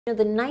You know,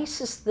 the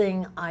nicest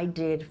thing I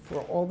did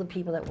for all the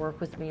people that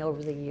work with me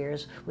over the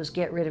years was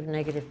get rid of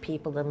negative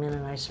people the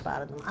minute I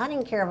spotted them. I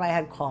didn't care if I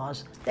had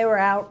cause. They were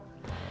out.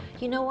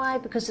 You know why?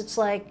 Because it's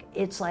like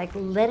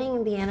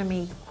letting the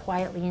enemy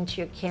quietly into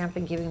your camp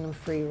and giving them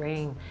free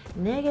rein.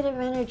 Negative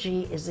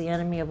energy is the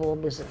enemy of all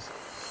business.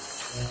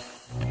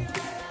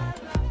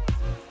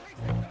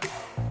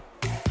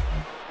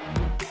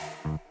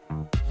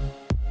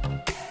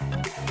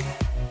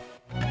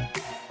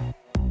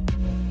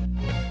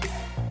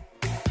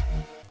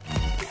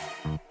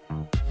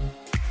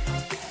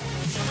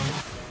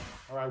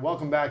 All right,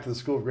 welcome back to the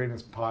School of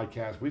Greatness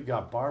podcast. We've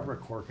got Barbara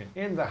Corcoran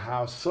in the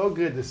house. So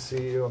good to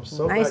see you. I'm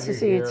so glad you're here. Nice to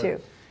see you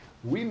too.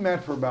 We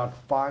met for about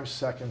 5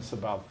 seconds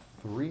about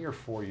 3 or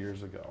 4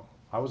 years ago.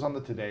 I was on the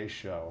Today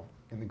Show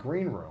in the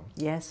green room.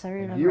 Yes, I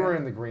remember. And you were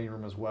in the green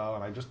room as well,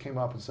 and I just came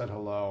up and said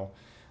hello.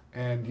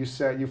 And you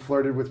said you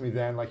flirted with me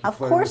then, like you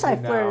flirted with me now.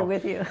 Of course I flirted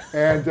with you.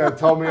 And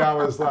told me I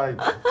was like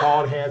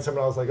tall and handsome,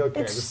 and I was like,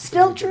 okay. It's this is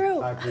still true.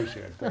 I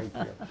appreciate it, thank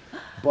you.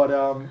 But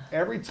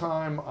every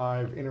time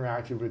I've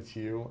interacted with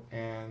you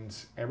and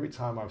every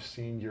time I've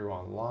seen you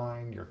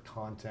online, your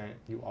content,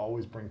 you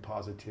always bring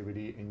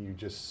positivity and you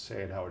just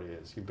say it how it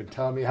is. You've been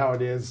telling me how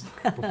it is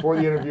before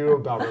the interview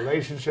about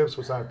relationships,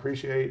 which I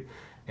appreciate.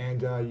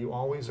 And you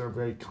always are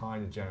very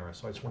kind and generous.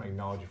 So I just want to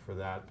acknowledge you for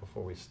that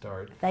before we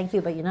start. Thank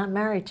you, but you're not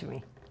married to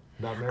me.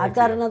 Not married I've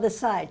got to you. another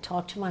side.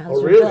 Talk to my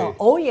husband, Oh, really? Bill.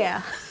 Oh,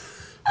 yeah.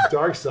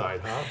 Dark side,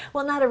 huh?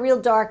 Well, not a real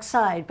dark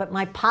side, but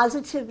my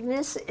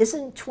positiveness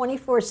isn't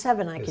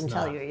 24/7, I can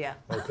tell not. you, yeah.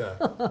 Okay.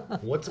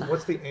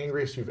 What's the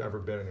angriest you've ever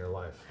been in your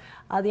life?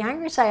 The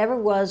angriest I ever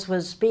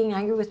was being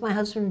angry with my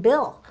husband,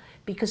 Bill,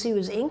 because he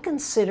was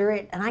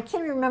inconsiderate, and I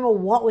can't remember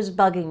what was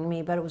bugging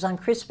me, but it was on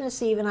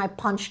Christmas Eve, and I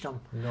punched him.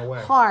 No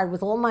way. Hard,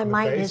 with all my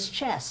might in face? his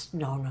chest.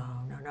 No,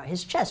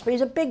 his chest, but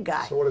he's a big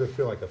guy. So what did it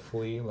feel like, a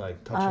flea,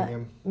 like touching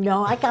him?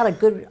 No, I got a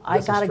good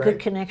straight?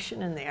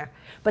 connection in there.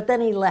 But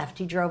then he left.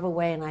 He drove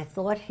away, and I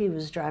thought he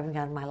was driving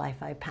out of my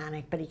life. I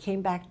panicked, but he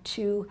came back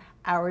 2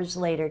 hours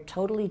later,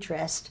 totally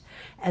dressed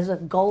as a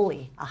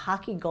goalie, a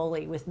hockey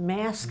goalie with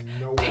mask,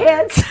 No way.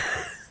 pants.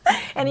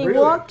 And he Really?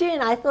 walked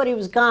in. I thought he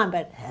was gone,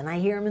 and I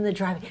hear him in the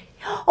driveway.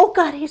 Oh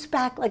God, he's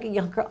back, like a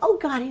young girl. Oh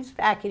God, he's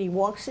back. And he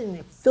walks in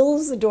and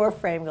fills the door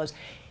frame and goes,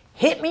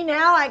 "Hit me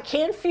now. I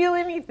can't feel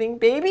anything,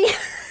 baby."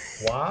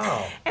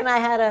 Wow. And I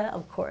had to,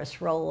 of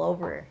course, roll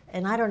over.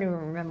 And I don't even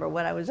remember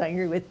what I was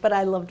angry with, but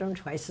I loved him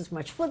twice as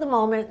much for the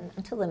moment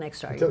until the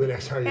next argument. Until the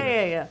next argument.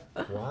 Yeah.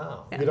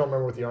 Wow. Yeah. You don't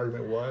remember what the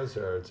argument was,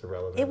 or it's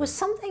irrelevant? It was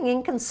something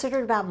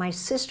inconsiderate about my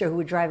sister who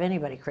would drive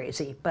anybody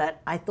crazy,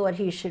 but I thought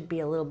he should be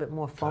a little bit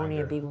more phony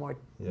and be more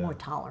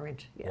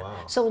tolerant. Yeah.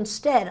 Wow. So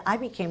instead, I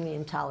became the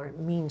intolerant,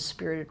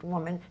 mean-spirited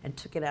woman and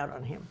took it out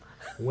on him.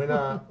 When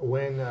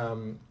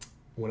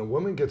a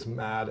woman gets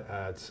mad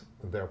at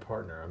their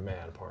partner, a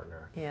man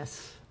partner,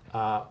 Yes.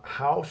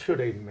 how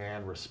should a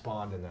man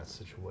respond in that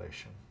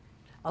situation?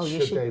 Oh,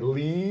 should they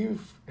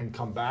leave and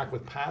come back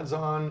with pads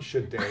on?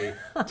 Should they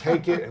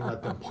take it and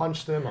let them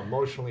punch them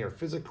emotionally or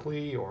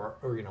physically, or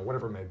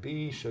whatever it may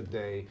be? Should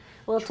they?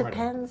 Well, it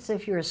depends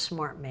if you're a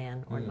smart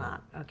man or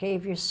not. Okay,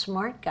 if you're a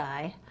smart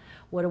guy,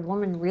 what a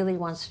woman really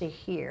wants to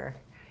hear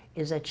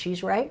is that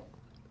she's right.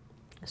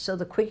 So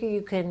the quicker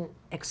you can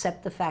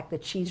accept the fact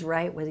that she's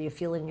right, whether you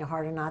feel it in your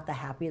heart or not, the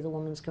happier the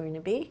woman's going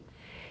to be.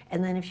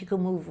 And then if you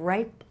can move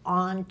right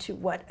on to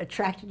what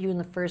attracted you in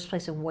the first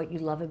place and what you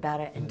love about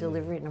it and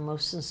deliver it in a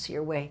most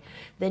sincere way,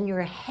 then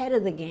you're ahead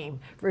of the game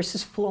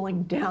versus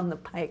flowing down the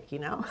pike, you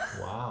know?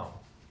 Wow.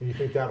 And you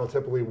think that'll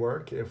typically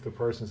work if the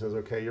person says,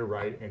 okay, you're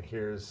right, and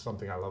here's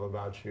something I love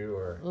about you?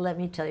 Or let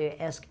me tell you,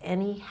 ask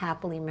any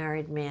happily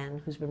married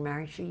man who's been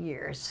married for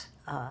years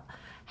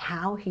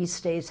how he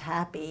stays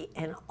happy,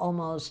 and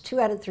almost 2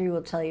 out of 3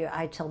 will tell you,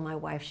 I tell my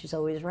wife she's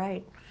always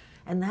right.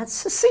 And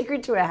that's the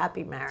secret to a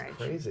happy marriage.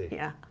 Crazy.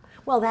 Yeah.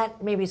 Well,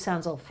 that maybe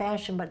sounds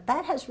old-fashioned, but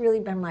that has really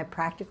been my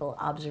practical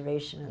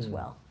observation as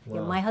well. Wow. You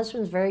know, my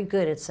husband's very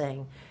good at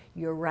saying,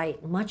 you're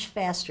right, much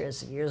faster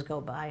as the years go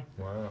by.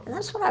 Wow. And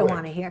that's what I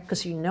want to hear,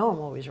 because you know I'm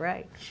always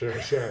right. Sure.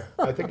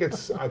 I think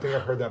I've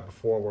heard that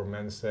before, where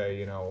men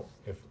say,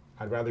 if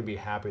I'd rather be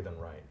happy than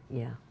right.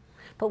 Yeah.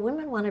 But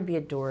women want to be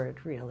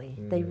adored, really.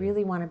 They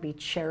really want to be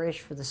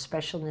cherished for the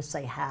specialness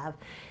they have.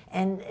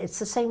 And it's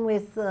the same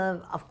with,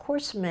 of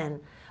course, men.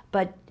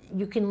 But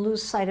you can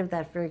lose sight of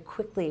that very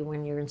quickly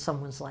when you're in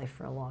someone's life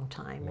for a long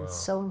time. Wow. It's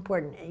so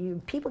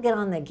important. People get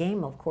on their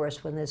game, of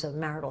course, when there's a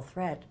marital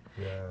threat.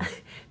 Yeah.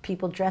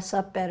 People dress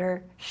up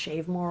better,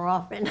 shave more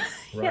often.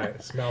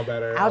 Right. Smell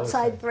better.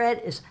 Outside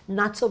threat is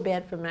not so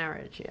bad for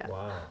marriage, yeah.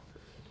 Wow.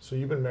 So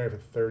you've been married for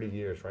 30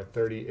 years, right?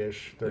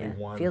 30-ish, 31.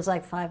 Yeah. Feels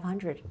like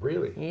 500.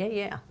 Really?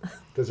 Yeah.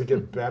 Does it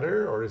get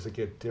better, or does it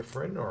get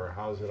different, or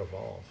how does it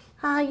evolve?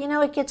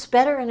 It gets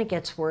better and it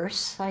gets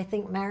worse, I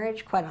think,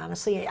 marriage, quite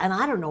honestly. And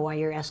I don't know why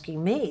you're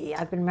asking me.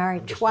 I've been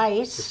married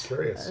twice. Just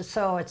curious.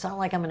 So it's not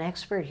like I'm an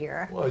expert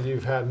here. Well,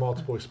 you've had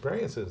multiple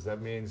experiences.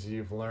 That means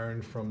you've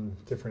learned from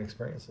different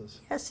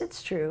experiences. Yes,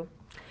 it's true.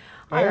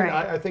 And All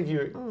right. I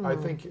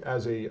think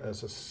as a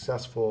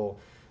successful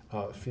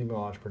female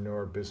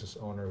entrepreneur, business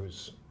owner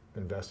who's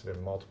invested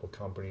in multiple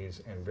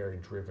companies and very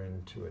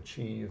driven to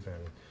achieve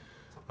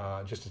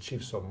and just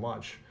achieve so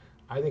much,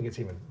 I think it's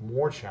even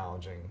more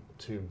challenging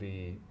to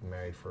be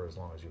married for as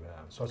long as you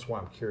have. So that's why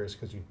I'm curious,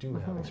 because you do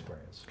have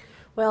experience.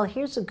 Well,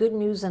 here's the good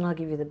news, and I'll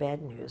give you the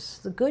bad news.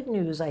 The good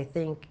news, I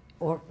think,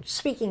 or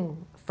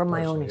speaking from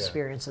my own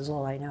experience is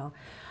all I know,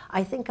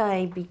 I think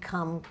I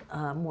become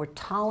more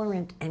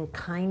tolerant and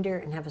kinder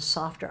and have a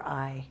softer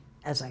eye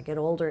as I get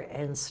older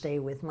and stay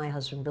with my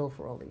husband Bill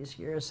for all these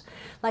years.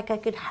 Like I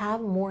could have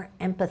more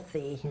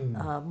empathy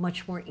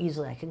much more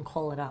easily. I can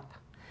call it up.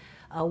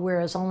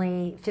 Whereas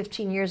only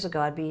 15 years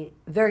ago, I'd be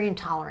very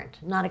intolerant,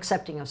 not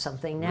accepting of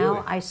something. Now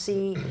Really? I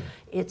see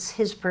it's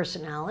his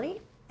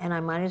personality, and I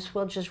might as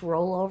well just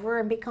roll over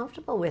and be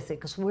comfortable with it,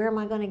 because where am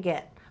I going to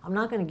get? I'm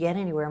not going to get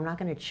anywhere. I'm not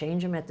going to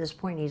change him at this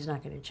point, and he's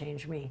not going to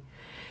change me.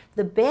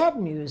 The bad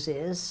news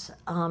is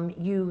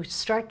you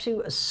start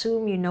to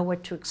assume you know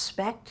what to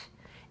expect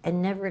and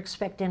never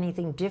expect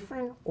anything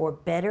different or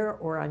better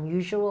or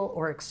unusual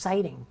or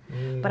exciting.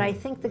 But I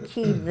think the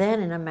key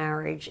then in a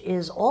marriage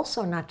is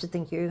also not to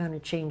think you're going to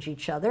change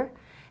each other,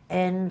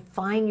 and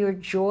find your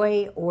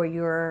joy or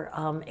your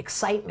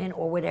excitement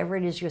or whatever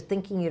it is you're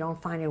thinking you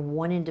don't find in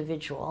one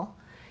individual,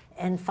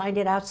 and find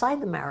it outside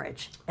the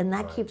marriage. And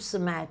that keeps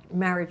the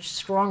marriage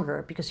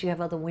stronger, because you have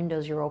other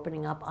windows you're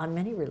opening up on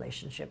many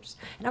relationships.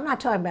 And I'm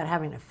not talking about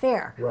having an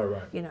affair.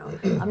 Right. You know,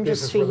 I'm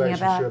just speaking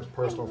about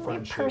personal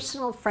friendships.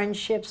 Personal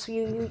friendships.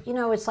 You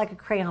know, it's like a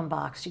crayon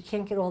box. You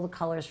can't get all the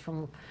colors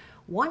from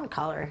one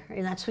color,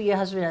 and that's who your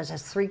husband has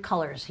 3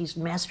 colors. He's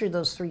mastered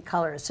those 3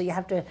 colors. So you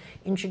have to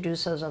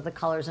introduce those other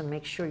colors and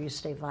make sure you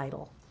stay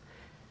vital.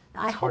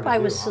 I hope I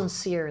was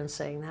sincere in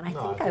saying that. I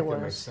think I was.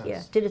 That makes sense.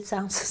 Yeah. Did it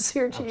sound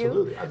sincere to you?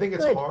 Absolutely. I think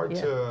it's Good. hard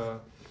to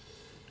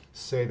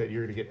say that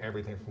you're going to get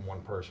everything from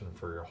one person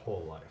for your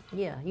whole life.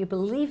 Yeah, you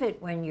believe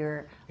it when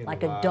you're In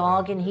like a love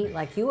dog in heat,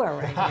 like you are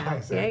right now.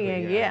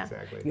 Exactly, Yeah.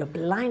 exactly. You're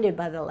blinded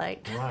by the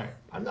light. Right.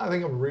 I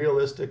think I'm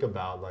realistic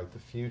about like the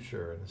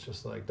future, and it's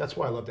just like that's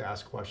why I love to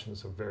ask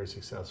questions of very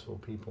successful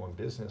people in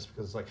business,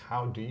 because it's like,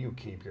 how do you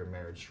keep your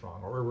marriage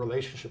strong or a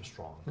relationship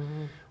strong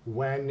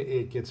when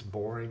it gets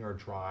boring or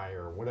dry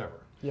or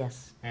whatever?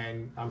 Yes.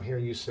 And I'm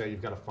hearing you say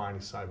you've got to find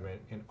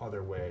excitement in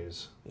other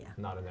ways,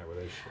 not in that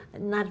relationship.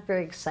 Not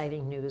very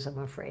exciting news, I'm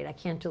afraid. I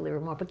can't deliver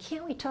more. But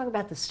can't we talk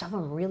about the stuff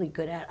I'm really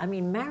good at? I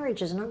mean,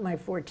 marriage is not my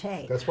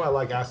forte. That's why I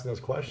like asking those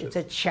questions.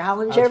 It's a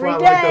challenge That's every why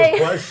day. I like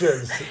those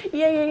questions.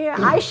 Yeah.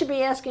 I should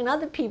be asking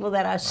other people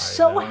that are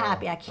so know,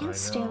 happy. I I can't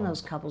stand know.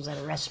 those couples at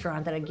a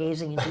restaurant that are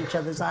gazing into each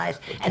other's eyes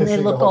and they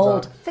Kissing the look whole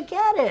old. time.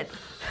 Forget it.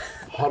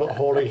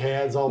 Holding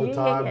hands all the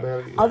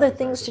time. Other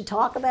things to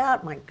talk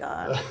about? My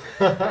God.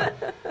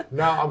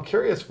 Now, I'm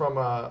curious from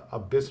a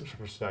business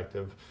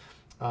perspective,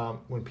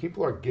 when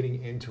people are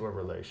getting into a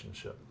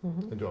relationship,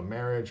 into a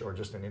marriage or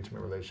just an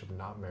intimate relationship,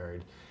 not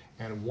married,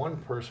 and one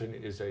person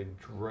is a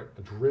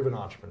driven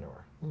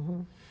entrepreneur.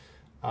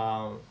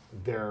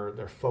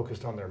 They're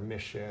focused on their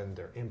mission,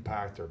 their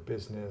impact, their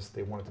business.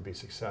 They want it to be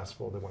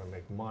successful. They want to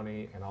make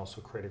money and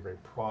also create a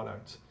great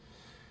product.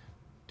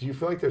 Do you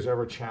feel like there's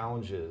ever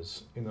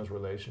challenges in those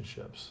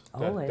relationships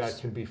that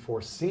can be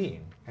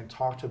foreseen and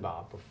talked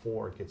about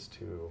before it gets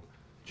too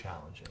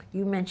challenging?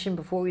 You mentioned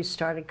before we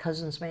started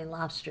Cousins Maine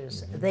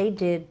Lobsters. They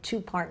did 2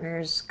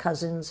 partners,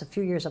 cousins, a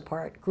few years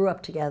apart, grew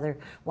up together,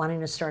 wanting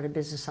to start a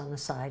business on the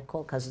side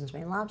called Cousins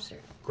Maine Lobster.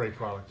 Great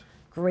product.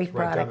 Great It's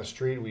product. right down the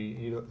street.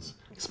 It's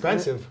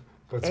expensive,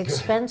 but it's good.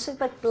 Expensive,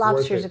 but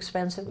lobster's it.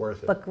 expensive.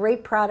 Worth it. But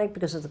great product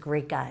because of the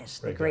great guys.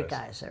 The great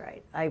guys, all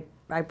right.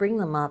 I bring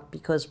them up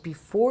because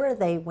before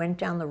they went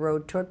down the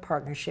road toward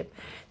partnership,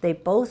 they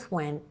both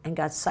went and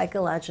got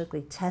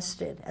psychologically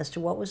tested as to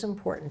what was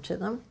important to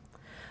them,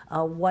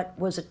 what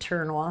was a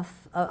turnoff,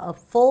 a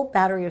full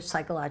battery of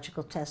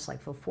psychological tests,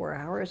 like for 4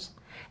 hours,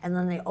 and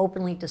then they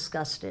openly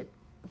discussed it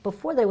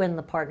before they went in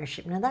the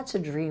partnership. Now that's a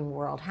dream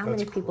world. How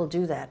many people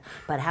do that?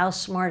 But how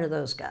smart are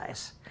those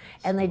guys?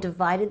 And they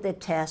divided their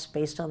tasks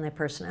based on their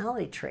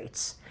personality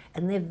traits.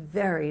 And they're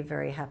very,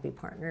 very happy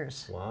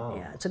partners. Wow.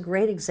 Yeah, it's a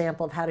great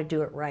example of how to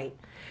do it right.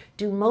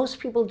 Do most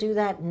people do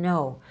that?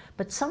 No.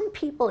 But some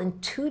people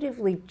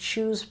intuitively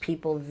choose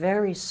people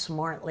very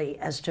smartly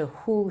as to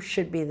who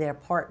should be their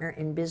partner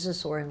in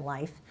business or in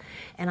life.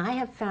 And I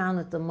have found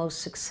that the most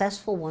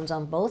successful ones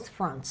on both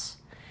fronts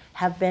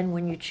have been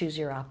when you choose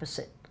your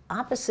opposite.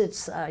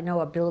 Opposites, I know,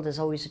 are billed as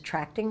always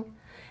attracting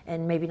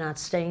and maybe not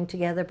staying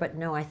together, but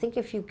no, I think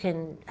if you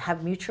can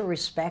have mutual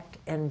respect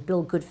and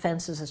build good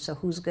fences as to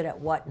who's good at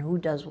what and who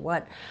does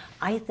what,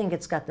 I think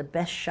it's got the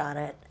best shot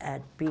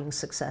at being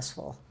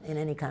successful in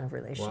any kind of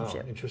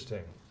relationship. Wow,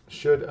 interesting.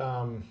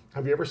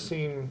 Have you ever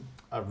seen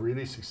a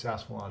really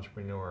successful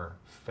entrepreneur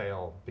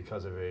fail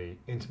because of a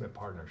intimate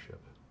partnership?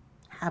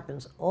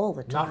 Happens all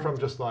the time. Not from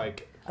just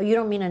like... Oh, you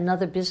don't mean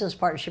another business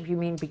partnership, you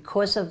mean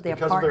because of their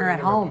because partner of their at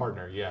home?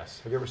 partner,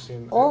 yes. Have you ever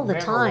seen all a the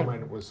man time. or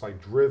woman was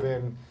like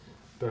driven,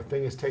 their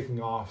thing is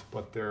taking off,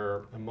 but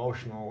their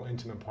emotional,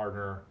 intimate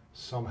partner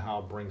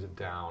somehow brings it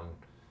down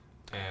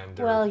And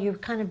well, you're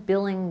kind of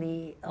billing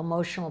the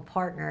emotional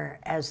partner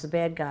as the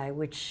bad guy,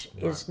 which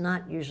is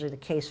not usually the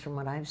case from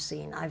what I've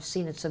seen. I've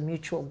seen it's a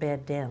mutual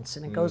bad dance,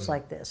 and it goes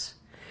like this.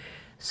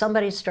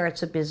 Somebody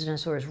starts a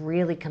business or is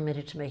really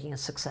committed to making a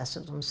success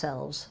of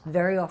themselves.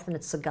 Very often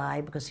it's the guy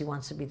because he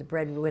wants to be the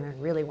breadwinner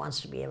and really wants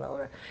to be able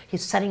to,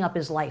 he's setting up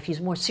his life. He's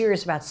more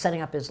serious about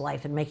setting up his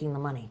life and making the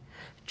money.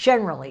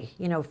 Generally,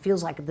 you know,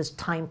 feels like this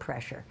time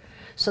pressure.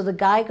 So the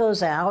guy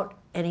goes out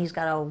and he's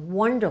got a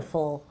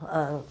wonderful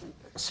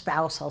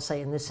spouse, I'll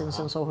say in this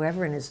instance, or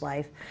whoever in his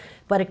life,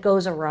 but it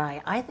goes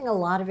awry. I think a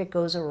lot of it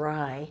goes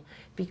awry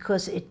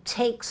because it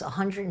takes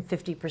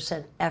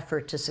 150%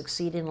 effort to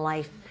succeed in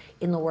life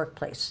in the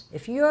workplace.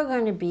 If you're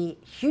going to be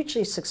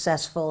hugely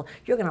successful,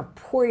 you're going to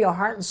pour your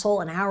heart and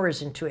soul and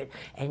hours into it,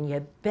 and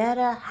you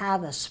better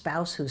have a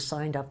spouse who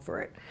signed up for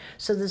it.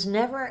 So there's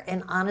never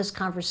an honest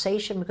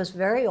conversation because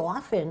very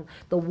often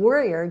the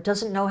warrior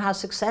doesn't know how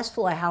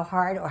successful or how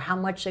hard or how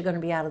much they're going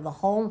to be out of the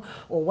home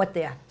or what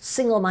their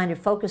single-minded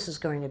focus is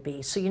going to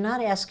be. So you're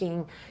not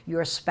asking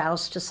your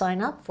spouse to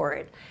sign up for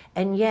it.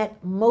 And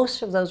yet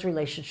most of those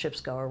relationships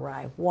go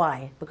awry.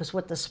 Why? Because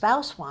what the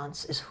spouse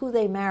wants is who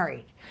they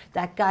married.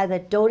 That guy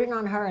that doted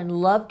on her and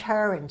loved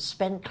her and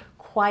spent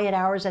quiet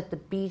hours at the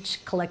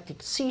beach collecting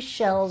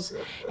seashells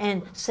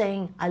and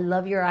saying, I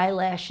love your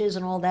eyelashes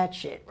and all that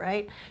shit,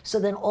 right? So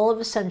then all of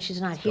a sudden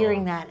she's not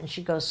hearing that and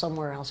she goes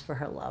somewhere else for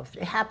her love.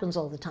 It happens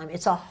all the time.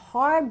 It's a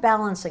hard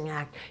balancing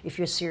act if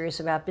you're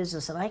serious about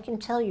business. And I can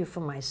tell you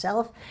for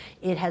myself,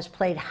 it has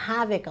played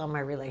havoc on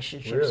my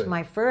relationships. Really?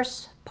 My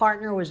first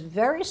partner was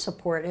very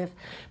supportive,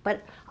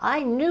 but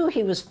I knew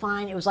he was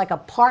fine. It was like a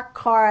parked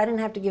car. I didn't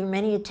have to give him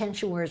any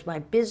attention, whereas my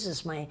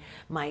business, my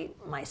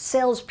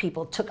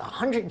salespeople took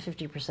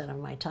 150% of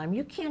my time.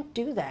 You can't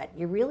do that.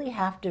 You really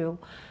have to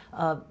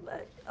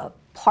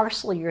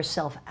parcel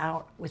yourself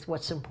out with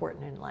what's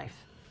important in life.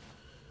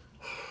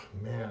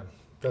 Man,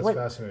 that's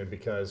fascinating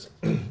because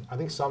I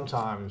think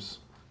sometimes,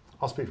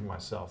 I'll speak for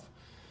myself.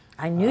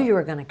 I knew you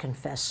were going to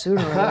confess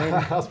sooner or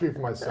later. I'll speak for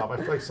myself. I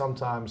feel like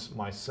sometimes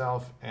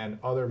myself and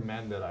other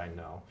men that I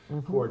know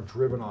who are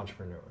driven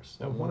entrepreneurs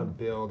that want to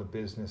build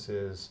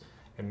businesses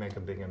and make a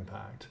big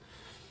impact.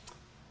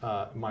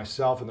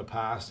 Myself in the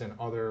past and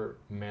other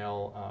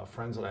male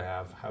friends that I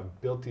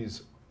have built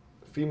these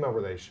female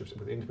relationships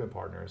with intimate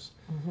partners,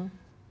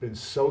 been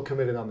so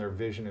committed on their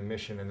vision and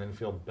mission, and then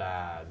feel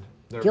bad.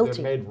 They're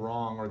made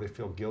wrong, or they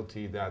feel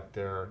guilty that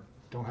they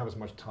don't have as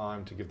much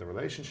time to give the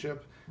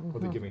relationship, or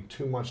they're giving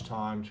too much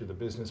time to the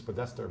business, but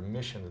that's their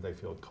mission that they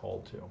feel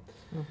called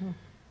to.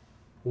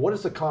 What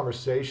is the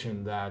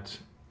conversation that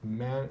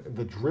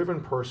the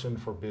driven person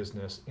for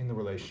business in the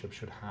relationship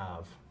should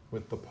have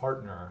with the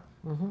partner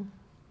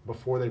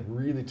before they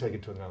really take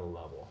it to another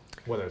level?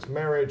 Whether it's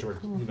marriage or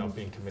you know,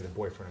 being committed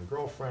boyfriend and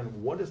girlfriend,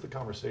 what is the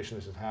conversation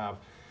they should have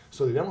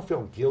so they don't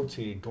feel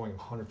guilty going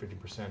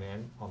 150%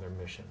 in on their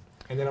mission?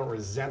 And they don't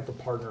resent the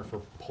partner for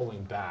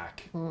pulling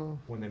back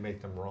when they make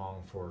them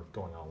wrong for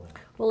going all in.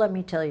 Well, let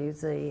me tell you,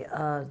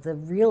 the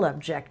real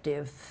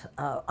objective,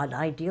 an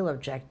ideal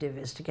objective,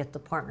 is to get the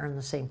partner on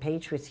the same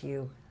page with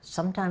you.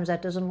 Sometimes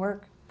that doesn't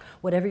work.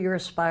 Whatever you're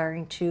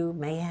aspiring to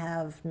may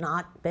have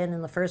not been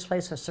in the first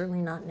place, or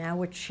certainly not now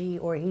what she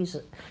or he's,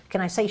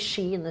 can I say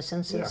she in this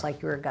instance,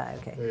 like you're a guy,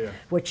 okay?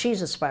 What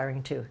she's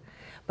aspiring to.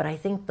 But I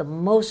think the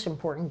most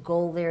important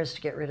goal there is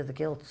to get rid of the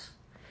guilt.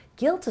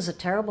 Guilt is a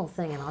terrible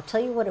thing, and I'll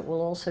tell you what it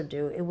will also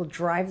do. It will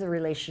drive the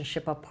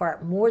relationship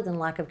apart more than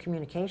lack of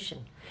communication.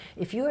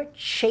 If you're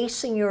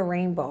chasing your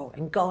rainbow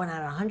and going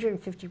at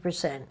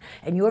 150%,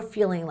 and you're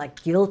feeling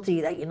like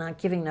guilty that you're not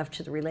giving enough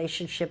to the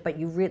relationship, but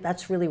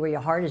that's really where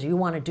your heart is. You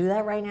want to do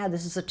that right now?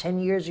 This is the 10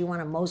 years you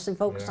want to mostly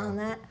focus on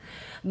that?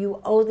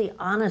 You owe the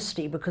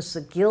honesty, because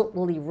the guilt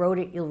will erode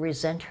it. You'll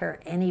resent her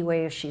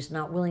anyway if she's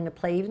not willing to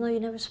play, even though you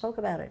never spoke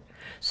about it.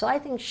 So I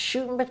think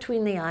shooting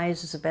between the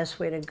eyes is the best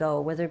way to go,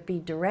 whether it be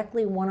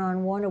directly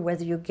one-on-one or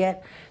whether you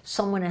get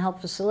someone to help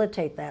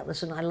facilitate that.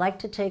 Listen, I'd like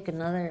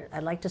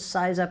to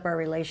size up our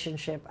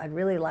relationship. I'd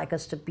really like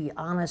us to be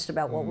honest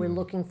about what we're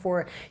looking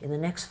for in the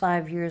next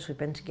 5 years. We've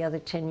been together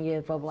 10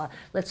 years, blah, blah.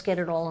 Let's get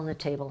it all on the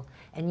table.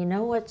 And you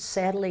know what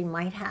sadly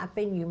might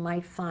happen? You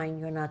might find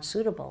you're not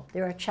suitable.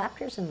 There are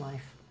chapters in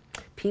life.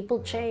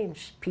 People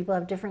change. People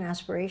have different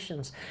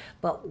aspirations.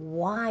 But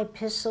why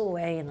piss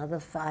away another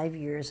 5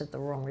 years at the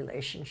wrong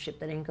relationship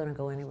that ain't going to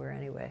go anywhere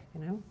anyway,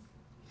 you know?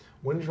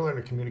 When did you learn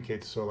to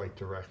communicate so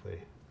directly?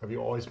 Have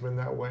you always been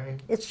that way?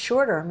 It's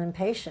shorter. I'm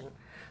impatient.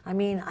 I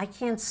mean, I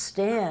can't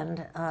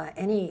stand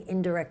any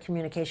indirect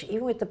communication.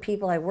 Even with the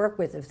people I work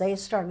with, if they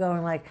start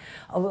going like,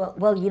 oh,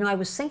 well, you know, I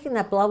was thinking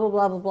that blah, blah,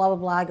 blah, blah, blah, blah,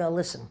 blah, I go,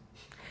 listen,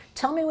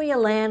 tell me where you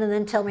land and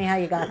then tell me how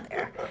you got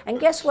there. And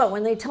guess what?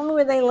 When they tell me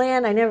where they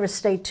land, I never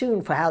stay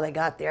tuned for how they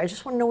got there. I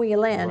just want to know where you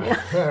land.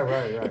 Right.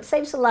 Right. It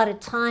saves a lot of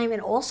time, and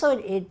also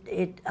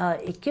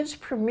it gives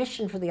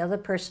permission for the other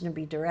person to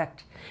be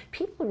direct.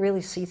 People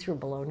really see through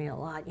baloney a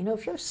lot. You know,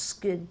 if you're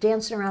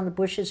dancing around the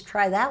bushes,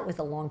 try that with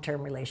a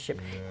long-term relationship.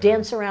 Yeah.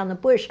 Dance around the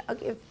bush.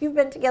 If you've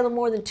been together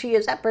more than 2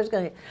 years, that person's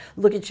going to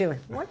look at you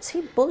and, what's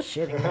he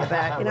bullshitting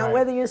about? You know, right.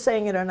 Whether you're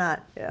saying it or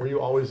not. Yeah. Were you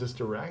always this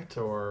direct,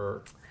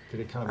 or did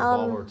it kind of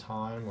evolve over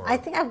time? Or? I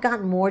think I've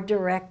gotten more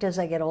direct as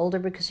I get older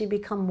because you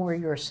become more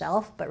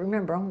yourself. But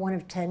remember, I'm one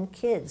of 10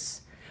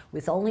 kids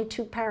with only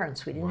 2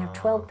 parents. We didn't have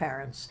 12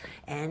 parents.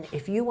 And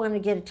if you wanted to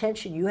get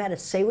attention, you had to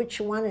say what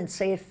you wanted and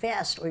say it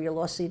fast, or you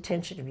lost the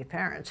attention of your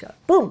parents.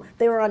 Boom,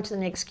 they were on to the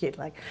next kid.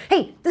 Like,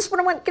 hey, this is what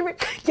I want,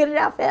 get it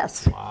out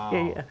fast. Wow.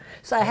 Yeah.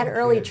 So I had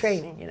early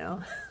training, you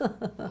know.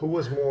 Who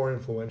was more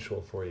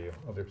influential for you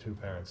of your 2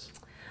 parents?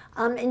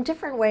 In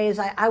different ways.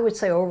 I would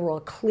say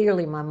overall,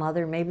 clearly my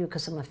mother, maybe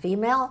because I'm a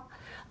female.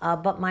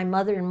 But my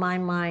mother, in my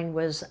mind,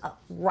 was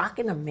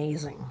rockin'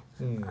 amazing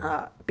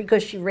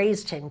because she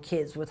raised 10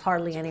 kids with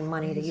hardly any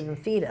money to even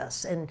feed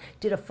us, and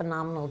did a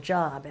phenomenal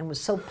job and was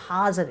so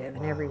positive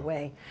in every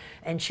way.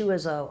 And she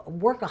was a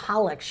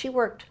workaholic. She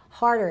worked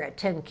harder at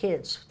 10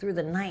 kids through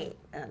the night,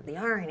 the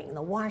ironing,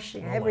 the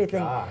washing,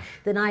 everything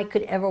than I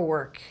could ever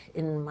work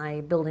in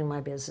building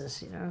my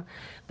business, you know.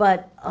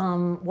 But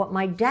what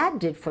my dad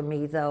did for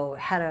me, though,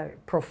 had a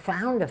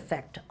profound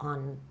effect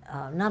on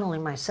not only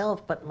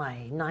myself, but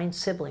my 9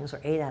 siblings, or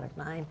 8 out of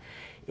 9,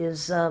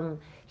 is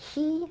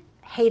he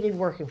hated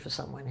working for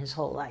someone his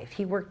whole life.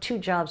 He worked 2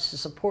 jobs to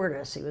support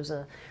us. He was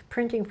a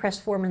printing press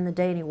foreman in the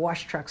day, and he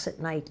washed trucks at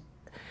night.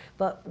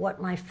 But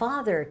what my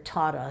father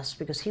taught us,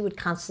 because he would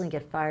constantly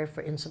get fired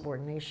for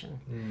insubordination,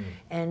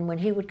 and when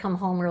he would come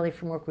home early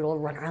from work, we'd all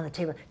run around the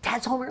table,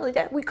 Dad's home early,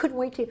 Dad, we couldn't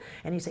wait to,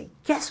 and he'd say,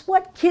 guess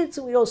what, kids?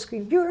 And we'd all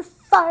scream, you're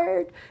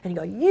fired. And he'd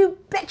go, you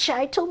betcha,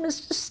 I told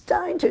Mr.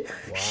 Stein to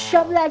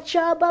shove that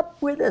job up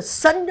where the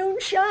sun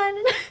don't shine.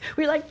 And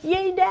we're like,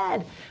 yay,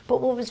 Dad. But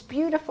what was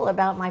beautiful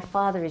about my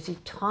father is he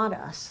taught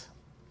us,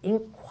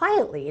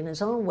 quietly, in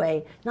his own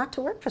way, not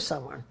to work for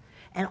someone.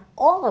 And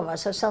all of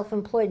us are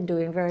self-employed and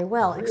doing very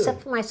well,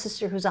 except for my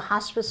sister, who's a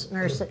hospice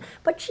nurse.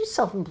 But she's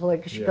self-employed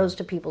because she goes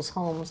to people's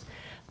homes.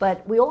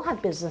 But we all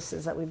have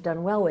businesses that we've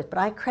done well with. But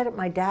I credit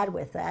my dad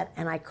with that,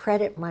 and I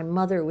credit my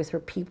mother with her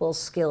people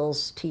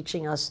skills,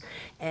 teaching us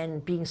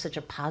and being such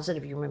a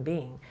positive human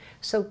being.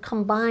 So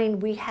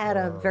combined, we had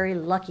a very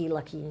lucky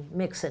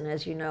mix. And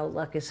as you know,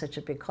 luck is such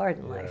a big card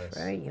in life,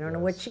 right? You don't know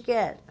what you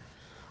get.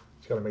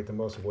 You got to make the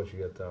most of what you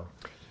get, though.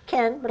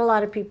 Can, but a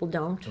lot of people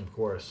don't. Of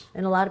course.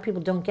 And a lot of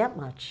people don't get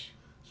much,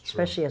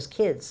 especially as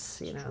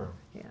kids, you know. True.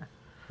 Yeah.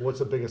 What's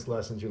the biggest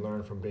lessons you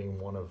learned from being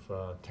one of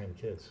 10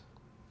 kids?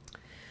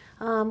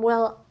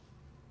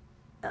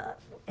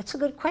 It's a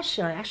good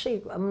question.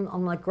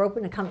 I'm like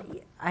groping to come.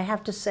 I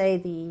have to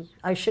say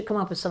I should come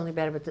up with something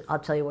better, but I'll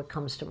tell you what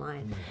comes to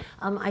mind.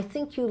 I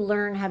think you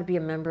learn how to be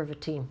a member of a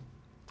team.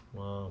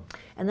 Wow.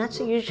 And that's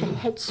a huge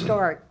head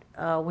start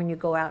when you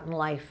go out in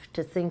life,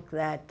 to think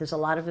that there's a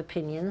lot of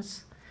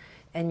opinions,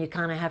 and you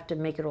kind of have to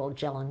make it all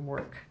gel and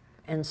work.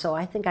 And so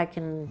I think I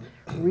can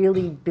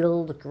really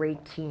build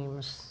great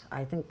teams.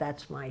 I think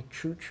that's my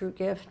true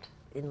gift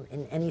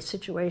in any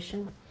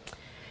situation.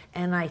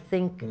 And I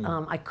think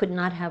I could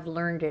not have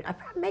learned it. I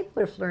probably maybe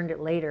would have learned it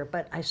later,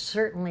 but I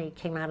certainly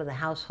came out of the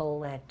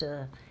household at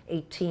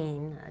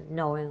 18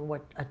 knowing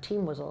what a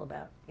team was all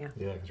about. Yeah,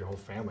 because your whole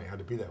family had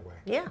to be that way.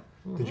 Yeah.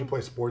 Did you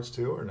play sports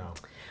too, or no?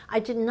 I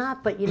did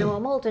not, but you know,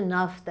 I'm old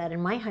enough that in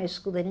my high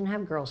school they didn't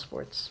have girls'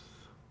 sports.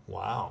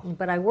 Wow.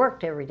 But I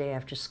worked every day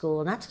after school,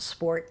 and that's a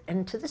sport.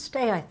 And to this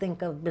day, I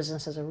think of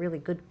business as a really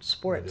good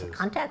sport. It's a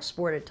contact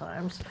sport at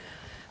times,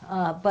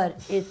 but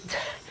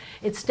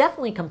it's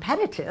definitely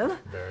competitive.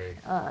 Very.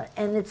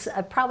 And it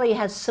probably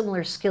has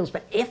similar skills.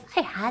 But if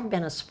I had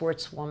been a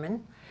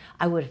sportswoman,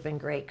 I would have been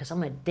great, because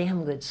I'm a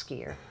damn good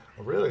skier.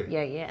 Oh, really?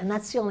 Yeah. And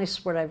that's the only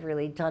sport I've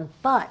really done.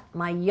 But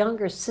my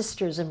younger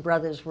sisters and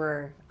brothers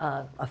were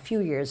a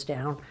few years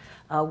down.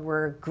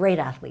 Were great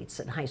athletes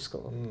in high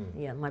school.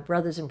 Yeah, my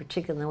brothers in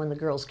particular, when the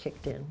girls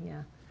kicked in.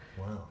 Yeah.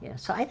 Wow. Yeah,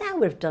 so I think I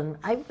would have done.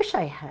 I wish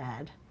I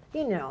had.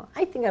 You know,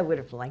 I think I would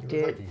have liked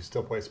it. Like you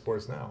still play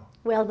sports now.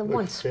 Well, the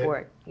one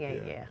sport.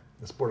 Yeah.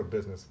 The sport of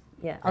business.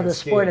 Yeah. Oh, the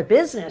sport of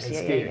business.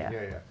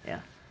 Yeah.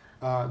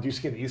 Do you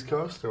ski on the East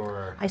Coast,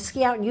 or? I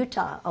ski out in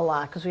Utah a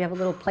lot because we have a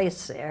little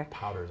place there.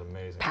 Powder's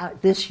amazing.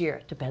 This year,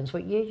 it depends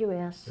what year you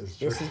ask.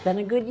 This has been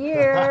a good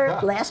year.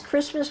 Last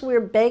Christmas, we were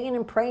begging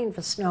and praying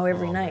for snow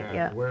every night. Man.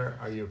 Yeah. Where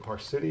are you? Park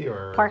City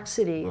or? Park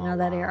City, you know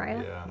that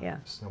area? Yeah.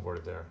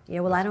 Snowboarded there. Yeah.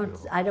 Well,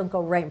 I don't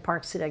go right in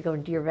Park City. I go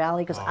in Deer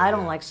Valley because I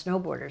don't like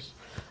snowboarders.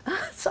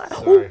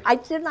 Sorry. I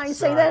didn't I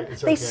say that?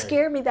 It's they okay.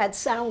 scare me, that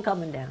sound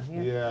coming down.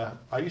 Yeah.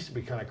 I used to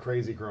be kind of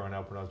crazy growing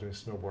up when I was doing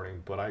snowboarding,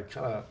 but I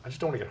just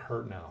don't want to get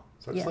hurt now.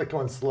 So I just like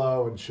going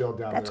slow and chill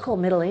down. That's called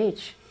middle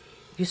age.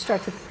 You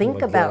start to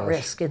think about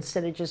risk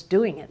instead of just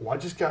doing it. Well, I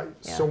just got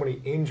so many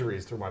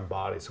injuries through my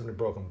body, so many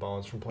broken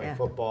bones from playing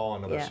football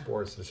and other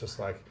sports. It's just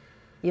like,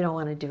 You don't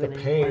want to do the it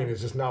pain anymore. is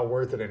just not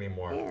worth it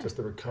anymore. Yeah. Just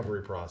the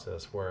recovery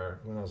process. Where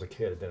when I was a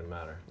kid, it didn't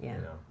matter. Yeah.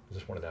 You know, I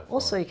just wanted to have fun.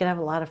 Also, you can have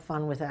a lot of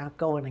fun without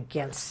going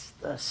against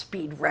the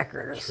speed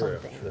record or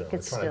something. True. You could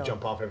Like trying to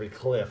jump off every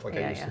cliff like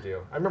I used to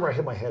do. I remember I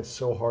hit my head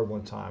so hard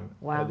one time.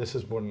 Wow. This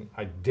is when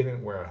I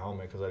didn't wear a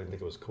helmet because I didn't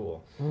think it was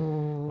cool.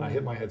 I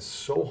hit my head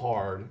so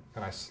hard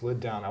and I slid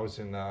down. I was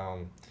in,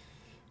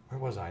 where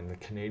was I? In the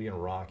Canadian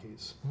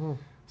Rockies.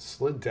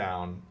 Slid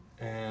down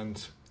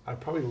and I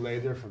probably lay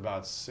there for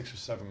about 6 or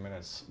 7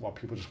 minutes while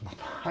people just went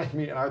behind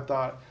me, and I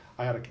thought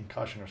I had a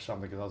concussion or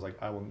something because I was like,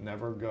 I will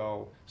never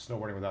go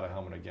snowboarding without a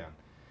helmet again.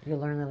 You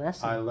learn the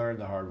lesson. I learned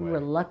the hard way. You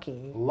were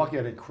lucky. Lucky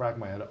I didn't crack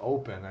my head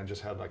open. I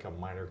just had like a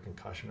minor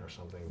concussion or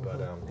something.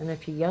 But And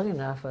if you're young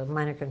enough, a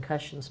minor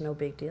concussion's no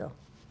big deal.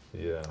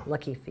 yeah.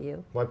 Lucky for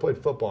you. Well, I played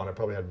football and I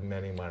probably had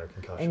many minor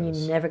concussions. And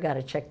you never got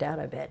it checked out,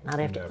 I bet. Not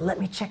after, Never. let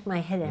me check my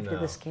head after No,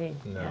 this game.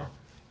 No. Yeah.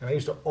 And I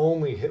used to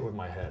only hit with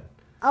my head.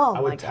 Oh, I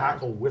my would God.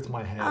 tackle with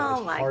my head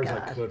Oh, as my hard as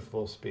I God. could,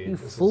 full speed. You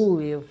This is fool,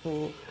 you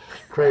fool.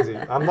 crazy.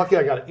 I'm lucky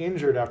I got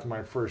injured after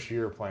my first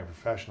year playing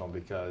professional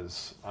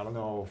because I don't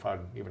know if I'd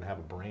even have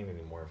a brain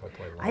anymore if I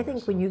played longer. I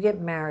think when you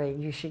get married,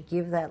 you should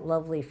give that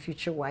lovely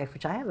future wife,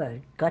 which I have a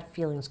gut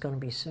feeling is going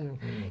to be soon,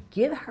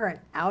 give her an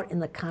out in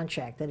the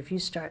contract that if you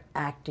start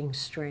acting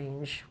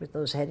strange with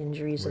those head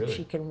injuries, that Really?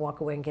 she can walk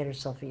away and get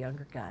herself a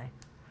younger guy.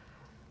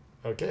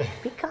 Okay.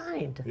 Be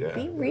kind. Yeah.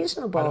 Be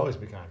reasonable. I'd always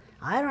be kind.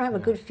 I don't have a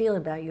good feeling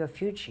about your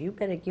future. You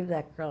better give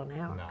that girl an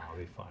out. No, I'll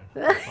be fine.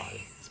 I'll be fine.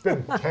 It's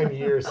been 10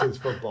 years since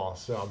football,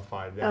 so I'm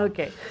fine now.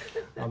 Okay.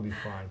 I'll be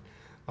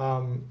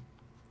fine.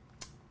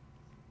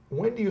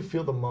 When do you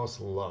feel the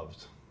most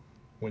loved?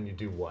 When you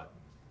do what?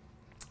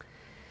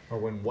 Or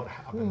when what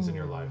happens in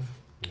your life?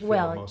 You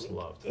feel the most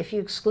loved. If you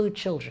exclude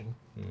children,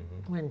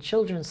 when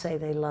children say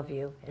they love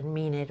you and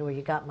mean it, or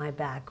you got my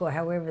back, or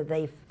however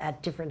they,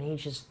 at different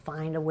ages,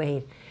 find a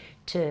way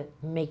to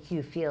make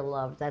you feel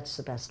loved, that's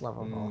the best love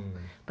of all.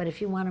 But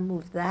if you want to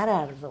move that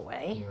out of the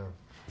way,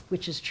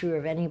 which is true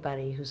of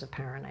anybody who's a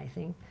parent,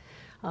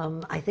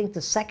 I think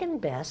the second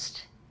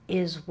best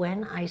is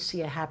when I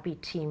see a happy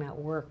team at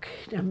work.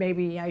 Now,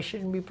 maybe I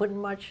shouldn't be putting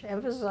much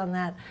emphasis on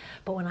that,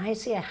 but when I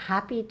see a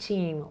happy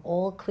team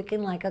all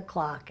clicking like a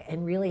clock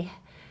and really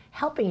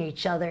helping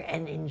each other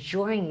and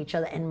enjoying each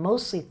other and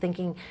mostly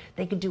thinking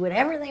they could do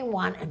whatever they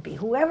want and be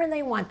whoever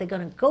they want, they're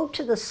going to go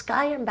to the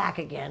sky and back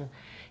again,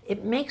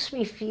 it makes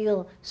me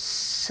feel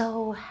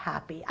so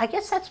happy. I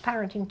guess that's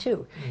parenting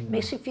too. It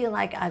makes me feel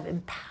like I've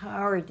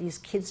empowered these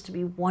kids to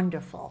be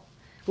wonderful.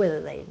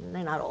 Whether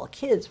they're not all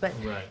kids, but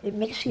it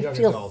makes you Young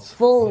feel adults.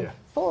 full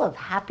of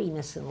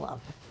happiness and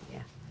love.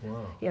 Yeah.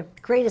 Wow. You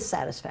have greatest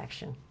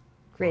satisfaction.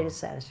 Greatest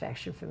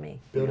satisfaction for me.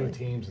 Building really.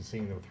 teams and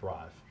seeing them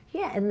thrive.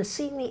 Yeah, and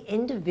seeing the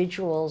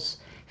individuals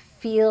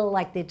feel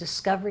like they're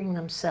discovering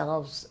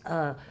themselves,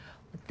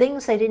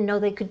 things they didn't know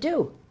they could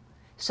do.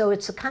 So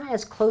it's kind of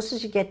as close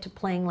as you get to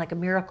playing like a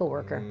miracle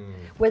worker.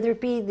 Whether it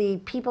be the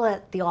people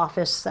at the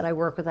office that I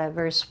work with, I have a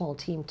very small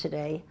team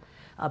today,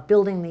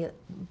 building the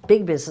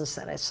big business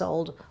that I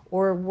sold,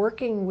 or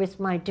working with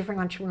my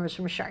different entrepreneurs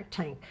from Shark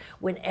Tank.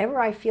 Whenever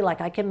I feel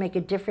like I can make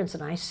a difference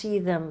and I see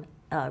them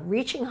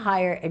reaching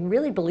higher and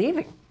really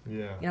believing.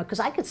 Yeah. You know,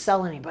 because I could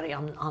sell anybody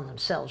on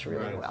themselves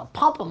really Right. well.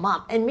 Pump them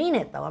up and mean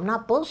it, though. I'm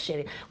not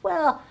bullshitting.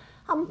 Well,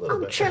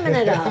 I'm trimming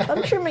it up.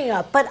 I'm trimming it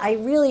up. But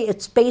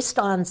it's based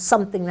on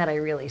something that I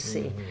really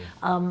see.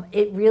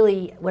 It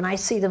really, when I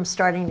see them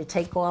starting to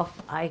take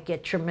off, I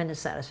get tremendous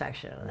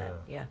satisfaction out of that.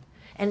 Yeah.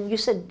 And you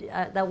said,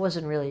 that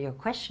wasn't really your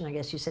question, I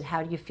guess. You said,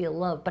 how do you feel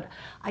loved? But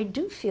I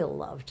do feel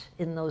loved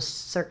in those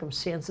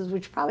circumstances,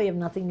 which probably have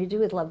nothing to do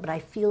with love, but I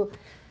feel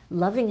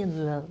loving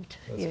and loved.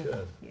 That's good.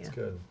 That's Yeah.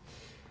 good.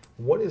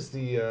 What is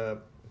the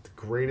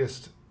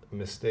greatest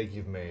mistake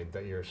you've made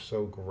that you're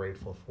so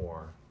grateful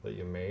for that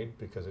you made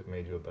because it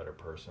made you a better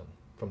person?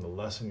 From the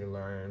lesson you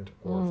learned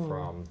or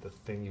from the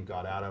thing you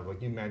got out of?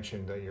 Like you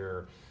mentioned that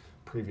your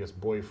previous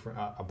boyfriend,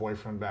 a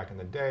boyfriend back in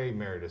the day,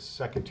 married his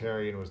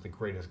secretary, and it was the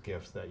greatest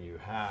gift that you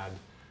had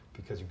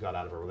because you got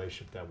out of a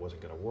relationship that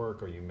wasn't going to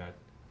work, or you met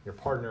your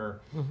partner.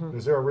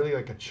 Is there really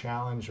like a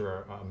challenge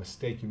or a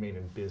mistake you made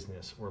in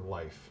business or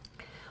life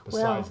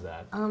besides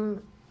that?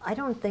 I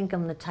don't think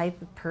I'm the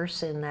type of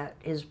person that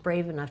is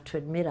brave enough to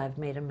admit I've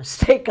made a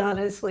mistake,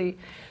 honestly,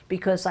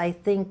 because I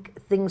think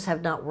things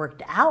have not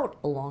worked out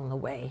along the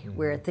way,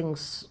 where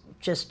things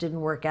just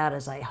didn't work out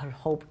as I had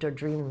hoped or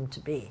dreamed them to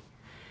be.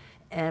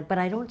 But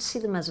I don't see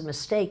them as a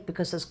mistake,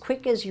 because as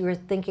quick as you're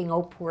thinking,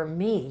 oh, poor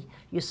me,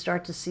 you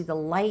start to see the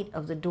light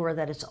of the door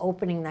that it's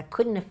opening that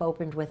couldn't have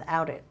opened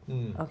without it.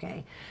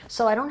 Okay,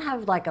 so I don't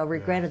have like a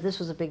regret of this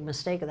was a big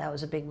mistake or that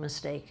was a big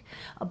mistake.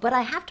 But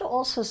I have to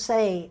also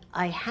say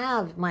I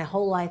have my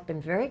whole life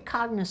been very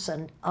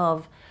cognizant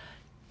of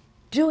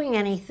doing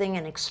anything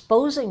and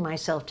exposing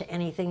myself to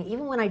anything,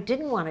 even when I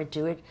didn't want to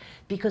do it,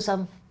 because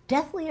I'm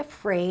deathly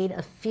afraid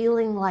of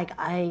feeling like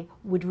I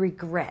would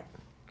regret.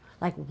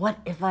 Like, what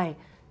if I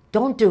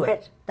don't do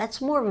it.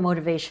 That's more of a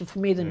motivation for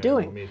me than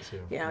doing. Me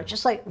too. You know,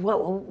 just like,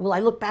 well, will I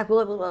look back?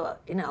 You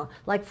know,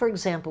 like for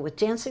example, with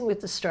Dancing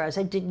with the Stars,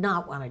 I did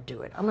not want to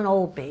do it. I'm an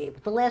old babe.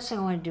 The last thing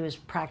I want to do is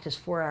practice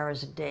 4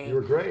 hours a day. You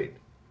were great.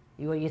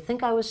 You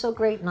think I was so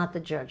great? Not the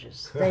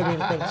judges. They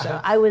didn't think so.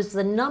 I was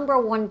the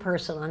 #1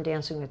 person on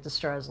Dancing with the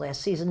Stars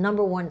last season.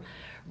 #1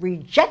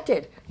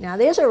 rejected. Now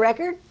there's a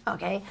record,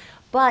 okay?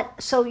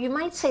 But so you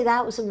might say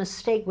that was a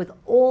mistake with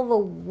all the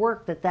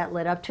work that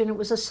led up to, and it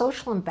was a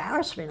social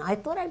embarrassment. I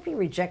thought I'd be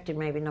rejected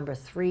maybe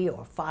 #3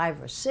 or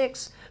 5 or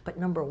 6, but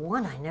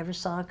 #1 I never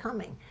saw it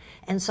coming.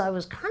 And so I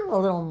was kind of a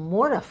little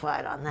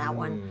mortified on that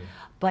one.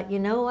 But you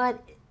know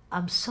what?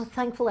 I'm so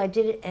thankful I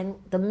did it, and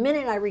the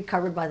minute I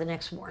recovered by the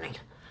next morning,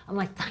 I'm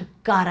like, thank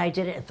God I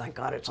did it, and thank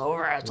God it's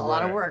over. It's a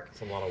lot of work.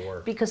 It's a lot of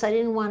work. Because I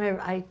didn't want to,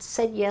 I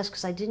said yes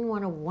because I didn't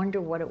want to wonder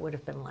what it would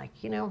have been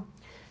like, you know?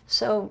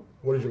 So.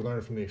 What did you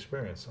learn from the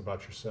experience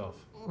about yourself?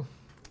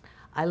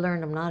 I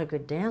learned I'm not a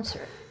good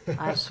dancer.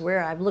 I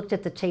swear, I've looked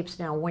at the tapes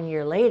now 1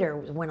 year later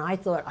when I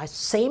thought,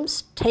 same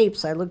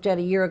tapes I looked at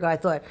a year ago, I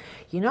thought,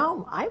 you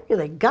know, I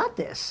really got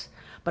this.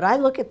 But I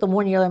look at them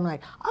 1 year later, I'm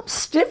like, I'm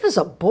stiff as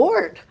a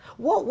board.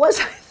 What was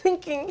I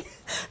thinking?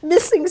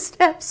 Missing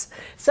steps.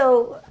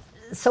 So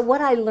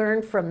what I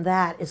learned from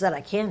that is that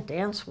I can't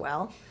dance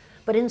well,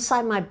 but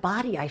inside my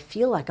body I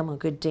feel like I'm a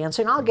good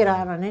dancer, and I'll get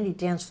out on any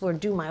dance floor and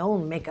do my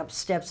own makeup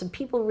steps, and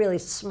people really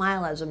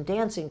smile as I'm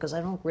dancing because I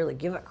don't really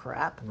give a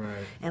crap,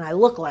 and I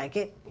look like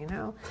it, you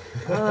know.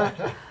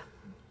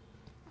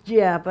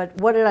 Yeah, but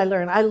what did I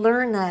learn? I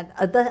learned that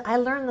I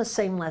learned the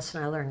same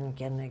lesson I learned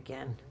again and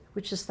again,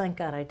 which is thank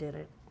God I did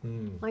it.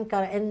 Thank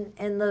God, and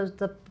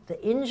the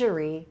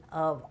injury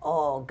of,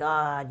 oh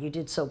God, you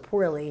did so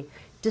poorly,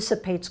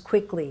 dissipates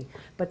quickly,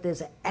 but there's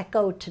an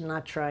echo to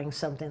not trying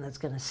something that's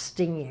going to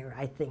sting you,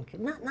 I think.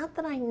 Not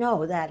that I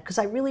know that, because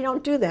I really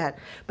don't do that,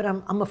 but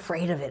I'm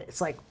afraid of it.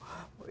 It's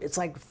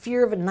like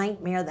fear of a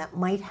nightmare that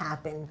might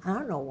happen. I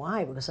don't know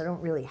why, because I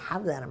don't really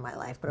have that in my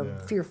life, but I'm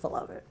fearful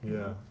of it.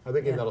 Yeah, I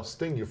think that'll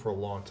sting you for a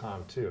long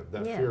time too.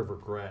 That fear of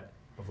regret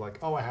of like,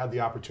 oh, I had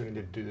the opportunity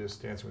to do this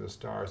Dancing with the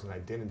Stars and I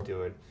didn't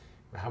do it.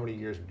 How many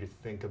years would you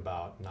think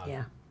about not,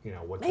 you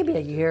know, what? Maybe a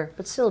year,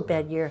 but still a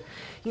bad year.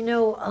 You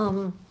know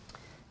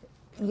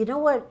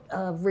what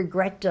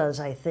regret does,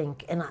 I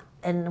think,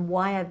 and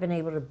why I've been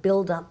able to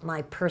build up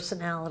my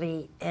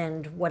personality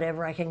and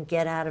whatever I can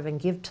get out of and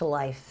give to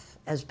life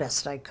as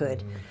best I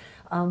could.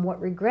 What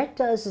regret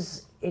does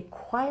is it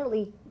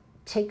quietly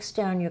takes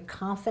down your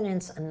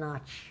confidence a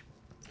notch.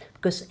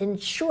 Because in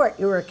short,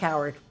 you were a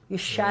coward. You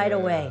shied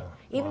away.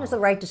 Even if the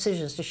right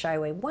decision is to shy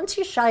away. Once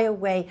you shy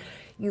away,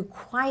 you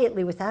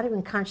quietly, without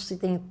even consciously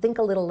thinking, think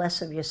a little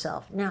less of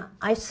yourself. Now,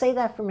 I say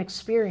that from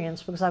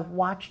experience because I've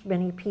watched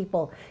many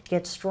people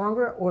get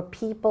stronger or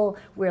people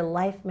where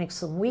life makes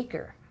them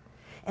weaker.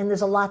 And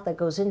there's a lot that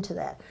goes into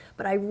that.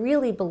 But I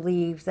really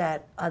believe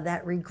that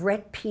that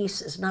regret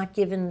piece is not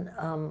given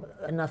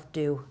enough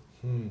due.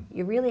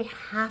 You really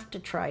have to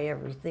try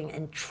everything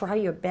and try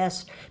your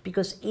best,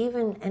 because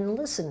and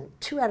listen,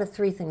 2 out of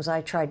 3 things I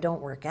try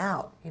don't work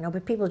out, you know,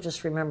 but people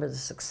just remember the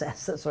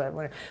success. That's what I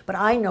learned. But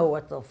I know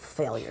what the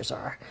failures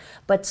are.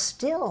 But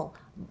still,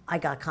 I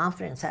got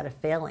confidence out of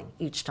failing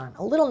each time.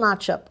 A little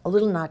notch up, a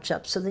little notch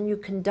up. So then you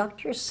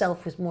conduct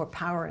yourself with more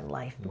power in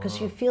life because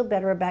you feel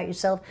better about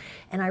yourself.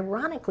 And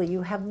ironically,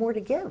 you have more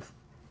to give.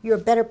 You're a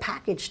better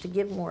package to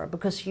give more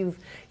because you've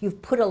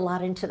put a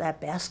lot into that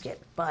basket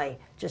by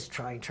just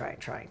trying,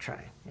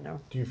 you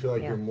know? Do you feel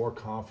like you're more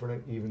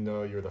confident even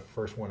though you're the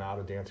first one out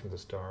of Dancing with the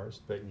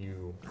Stars, that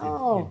you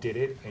did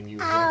it and you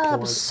went for it?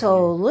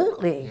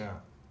 Absolutely.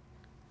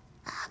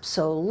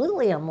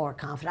 Absolutely, I'm more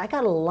confident. I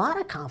got a lot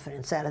of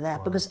confidence out of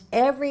that because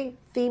every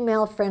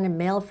female friend and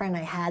male friend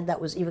I had that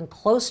was even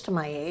close to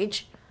my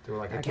age, they were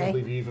like, I can't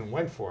believe you even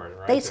went for it,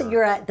 right? They said,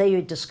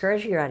 they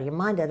discourage you, you're out of your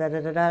mind,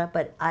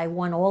 but I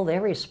won all their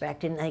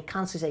respect, and they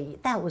constantly say,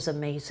 that was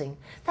amazing,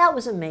 that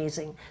was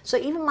amazing. So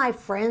even my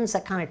friends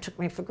that kind of took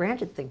me for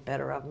granted think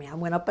better of me. I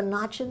went up a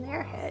notch in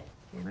their head,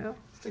 you know?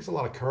 It takes a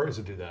lot of courage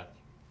to do that.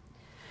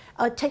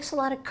 It takes a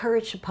lot of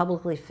courage to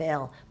publicly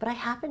fail, but I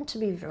happen to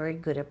be very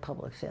good at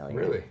public failure.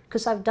 Really?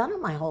 Because I've done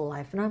it my whole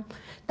life, and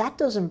that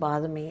doesn't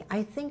bother me.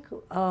 I think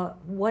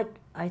what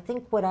I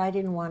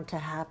didn't want to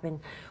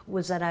happen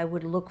was that I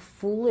would look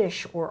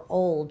foolish or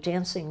old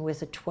dancing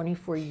with a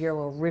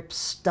 24-year-old ripped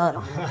stud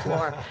on the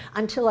floor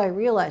until I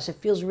realized it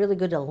feels really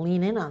good to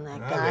lean in on that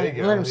guy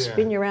and let him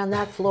spin you around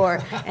that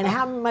floor. And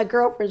how many of my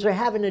girlfriends are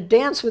having to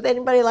dance with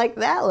anybody like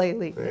that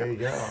lately? There you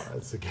go.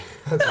 That's a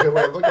good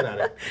way of looking at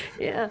it.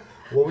 Yeah.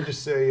 What would you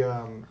say,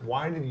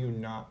 why are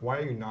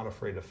you not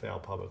afraid to fail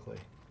publicly?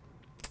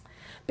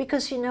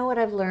 Because you know what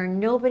I've learned?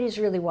 Nobody's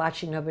really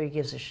watching, nobody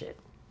gives a shit.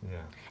 Yeah.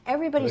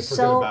 Everybody's they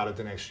forget about it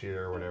the next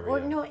year or whatever. Or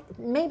no,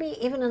 maybe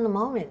even in the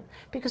moment.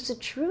 Because the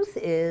truth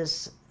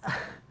is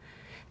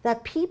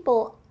that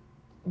people,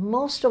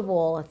 most of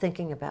all, are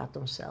thinking about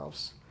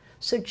themselves.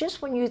 So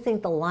just when you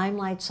think the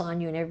limelight's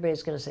on you and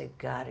everybody's going to say,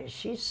 God, is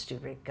she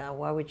stupid? God,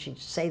 why would she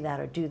say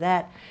that or do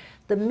that?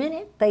 The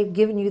minute they've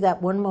given you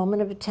that one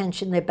moment of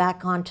attention, they're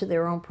back onto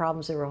their own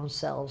problems, their own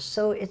selves.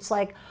 So it's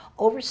like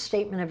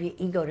overstatement of your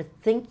ego to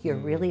think you're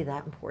really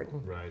that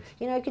important. Right.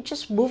 You know, you could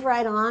just move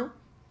right on.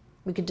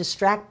 We could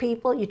distract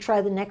people. You try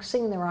the next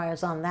thing, their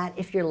eyes on that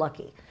if you're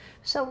lucky.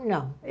 So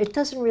no, it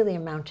doesn't really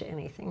amount to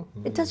anything.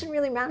 It doesn't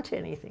really amount to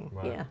anything.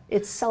 Right. Yeah,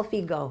 it's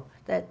self-ego.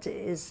 That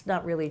is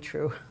not really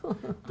true.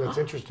 That's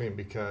interesting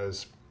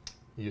because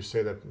you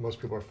say that most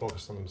people are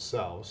focused on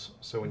themselves.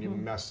 So when you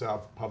mess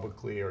up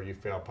publicly or you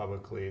fail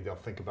publicly, they'll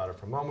think about it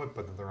for a moment,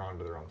 but then they're on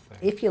to their own thing.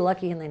 If you're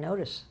lucky and they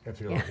notice. If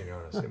you're lucky,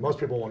 notice. Most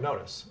people won't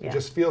notice. Yeah. It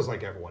just feels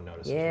like everyone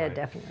notices. Yeah, right?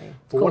 definitely.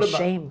 But It's what called about,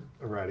 shame.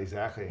 Right,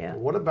 exactly. Yeah. But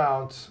what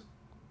about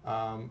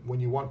when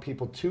you want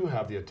people to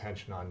have the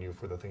attention on you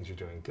for the things you're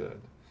doing good?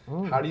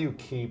 How do you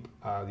keep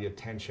the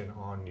attention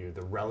on you,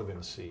 the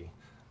relevancy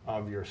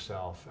of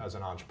yourself as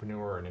an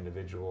entrepreneur, an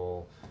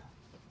individual,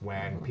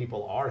 when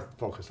people are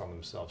focused on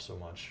themselves so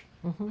much?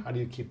 How do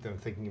you keep them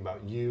thinking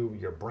about you,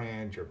 your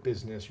brand, your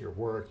business, your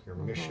work, your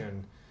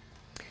mission?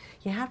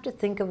 You have to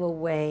think of a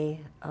way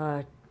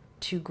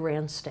to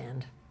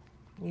grandstand.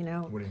 You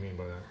know, What do you mean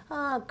by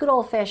that? good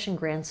old-fashioned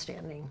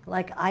grandstanding.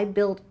 Like I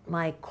built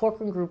my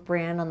Corcoran Group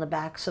brand on the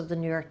backs of the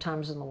New York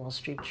Times and the Wall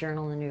Street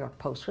Journal and the New York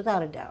Post,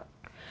 without a doubt.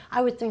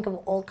 I would think of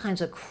all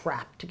kinds of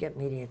crap to get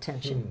media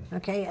attention,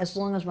 okay, as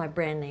long as my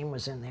brand name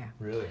was in there.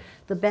 Really?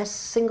 The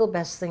single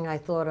best thing I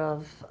thought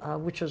of,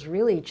 which was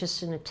really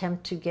just an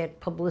attempt to get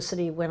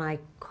publicity when I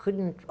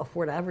couldn't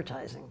afford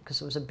advertising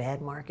because it was a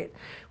bad market,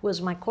 was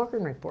my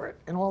Corcoran report.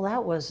 And all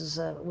that was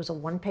a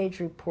one-page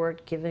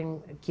report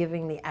giving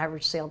the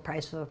average sale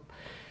price of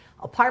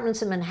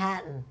apartments in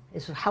Manhattan,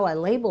 is how I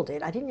labeled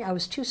it. I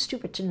was too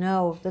stupid to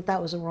know that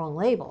that was a wrong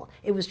label.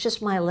 It was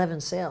just my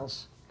 11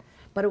 sales.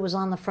 But it was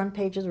on the front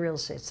page of the real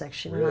estate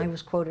section, Really? and I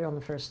was quoted on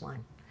the first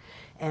line.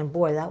 And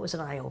boy, that was an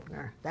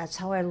eye-opener. That's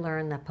how I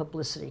learned that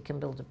publicity can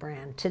build a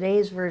brand.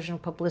 Today's version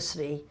of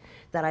publicity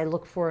that I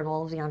look for in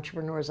all of the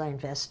entrepreneurs I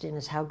invest in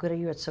is how good are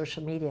you at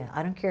social media?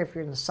 I don't care if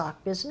you're in the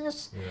sock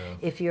business,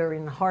 if you're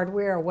in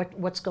hardware, or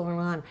what's going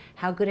on.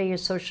 How good are you at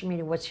social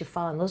media? What's your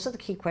following? Those are the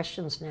key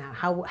questions now.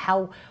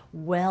 How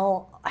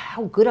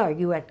good are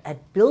you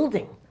at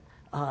building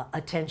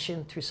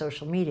attention through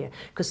social media,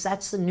 because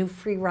that's the new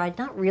free ride.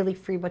 Not really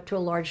free, but to a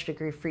large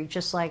degree free,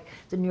 just like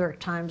the New York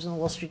Times and the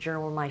Wall Street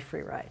Journal were my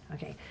free ride.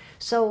 Okay,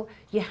 so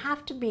you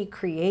have to be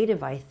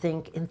creative, I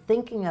think, in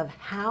thinking of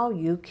how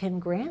you can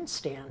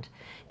grandstand.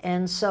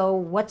 And so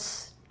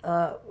what's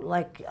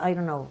like, I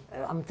don't know,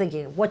 I'm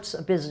thinking, what's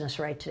a business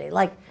right today?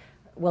 Like,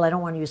 well, I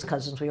don't want to use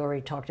Cousins. We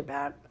already talked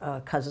about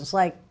Cousins.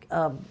 Like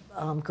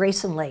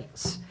Grayson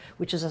Lakes,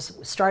 which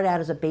started out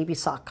as a baby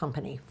sock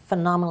company.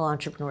 Phenomenal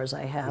entrepreneurs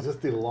I have. Is this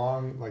the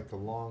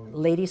long?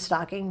 Lady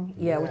stocking?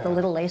 Yeah, with the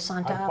little lace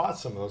on top. I bought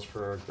some of those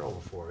for a girl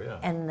before, yeah.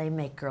 And they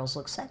make girls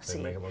look sexy.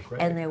 They make them look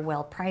great. And they're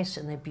well priced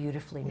and they're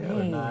beautifully made.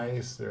 They're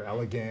nice, they're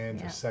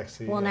elegant, they're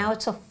sexy. Well, now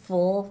it's a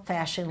full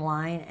fashion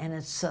line, and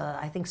it's,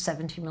 I think,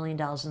 $17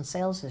 million in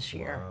sales this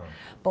year. Wow.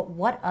 But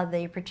what are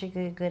they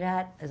particularly good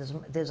at?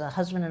 There's a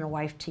husband and a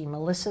wife team.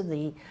 Melissa,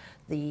 the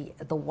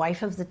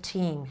wife of the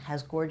team,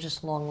 has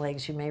gorgeous long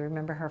legs. You may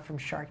remember her from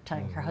Shark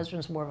Tank. Her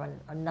husband's more of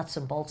a nuts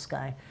and bolts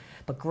guy,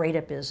 but great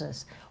at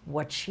business.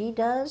 What she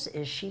does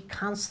is she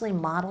constantly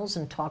models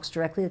and talks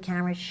directly to the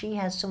camera. She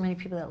has so many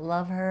people that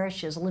love her.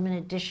 She has limited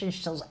editions.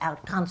 She sells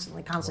out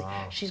constantly.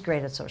 Wow. She's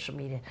great at social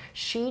media.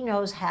 She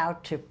knows how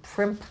to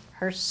primp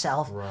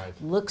herself,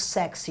 look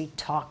sexy,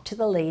 talk to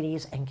the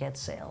ladies, and get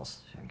sales.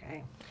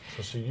 Okay.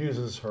 So she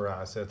uses her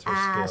assets,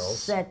 her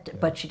skills.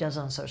 But she does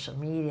on social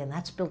media, and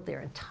that's built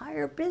their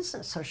entire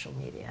business, social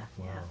media.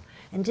 Wow. Yeah.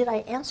 And did I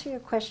answer your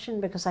question?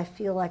 Because I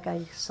feel like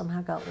I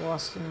somehow got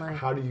lost in my...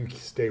 How do you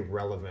stay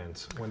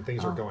relevant when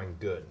things are going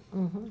good?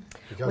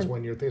 Because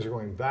when your things are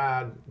going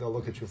bad, they'll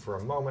look at you for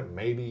a moment,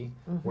 maybe,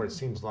 where it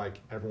seems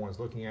like everyone's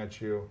looking at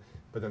you,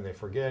 but then they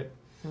forget.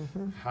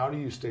 How do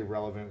you stay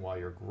relevant while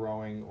you're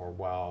growing or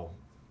while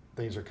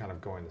things are kind of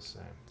going the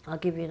same? I'll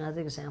give you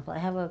another example. I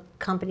have a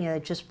company that I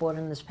just bought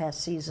in this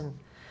past season.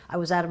 I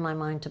was out of my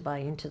mind to buy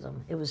into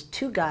them. It was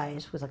two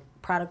guys with a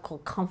product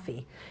called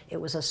Comfy. It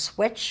was a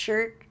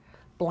sweatshirt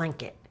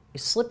blanket. You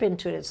slip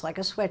into it, it's like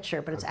a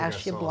sweatshirt, but it's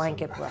actually a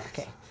blanket.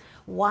 Okay.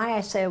 Why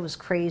I say I was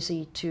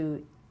crazy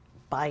to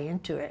buy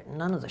into it,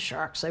 none of the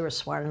sharks, they were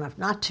smart enough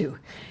not to,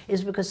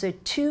 is because they're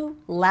two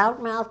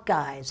loudmouth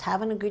guys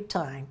having a good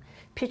time,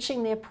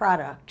 pitching their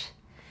product,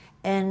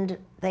 and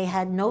they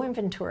had no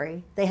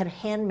inventory. They had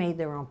handmade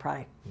their own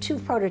product. Two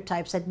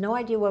prototypes, had no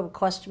idea what it would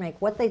cost to make,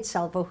 what they'd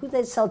sell for, who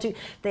they'd sell to.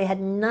 They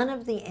had none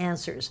of the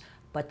answers,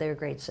 but they're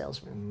great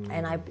salesmen.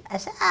 And I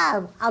said,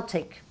 I'll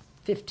take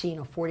 15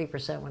 or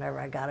 40%, whatever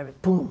I got of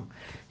it, boom,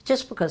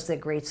 just because they're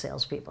great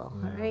salespeople,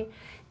 all right?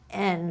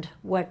 And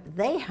what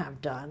they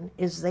have done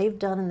is they've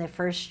done in their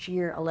first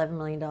year $11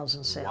 million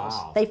in sales.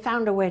 Wow. They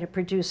found a way to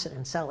produce it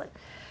and sell it.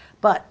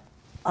 But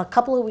a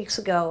couple of weeks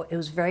ago, it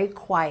was very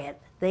quiet.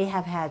 They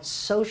have had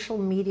social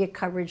media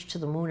coverage to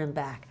the moon and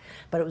back,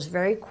 but it was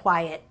very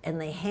quiet,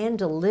 and they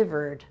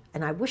hand-delivered,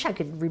 and I wish I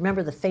could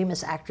remember the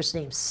famous actress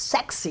name,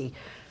 sexy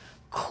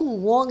cool,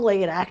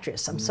 long-legged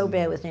actress. I'm so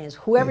bad with names.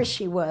 Whoever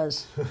she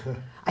was.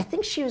 I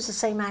think she was the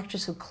same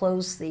actress who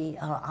closed the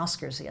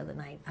Oscars the other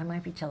night. I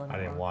might be telling you I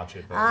didn't wrong. watch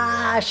it.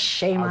 But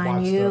Shame I on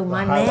watched you, the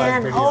my highlight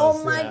man. videos,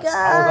 Oh my yeah. God.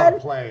 I was on a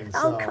plane,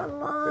 Oh, so,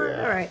 come on.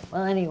 yeah. All right.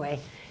 Well, anyway.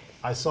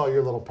 I saw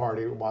your little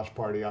watch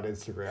party on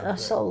Instagram. Oh,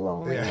 so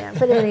lonely, yeah.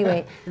 But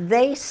anyway,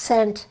 they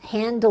sent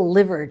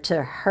hand-delivered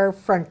to her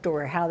front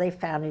door how they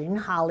found it in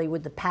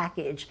Hollywood, the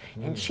package,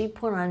 and she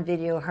put on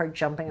video her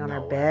jumping on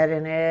her bed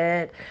in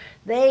it.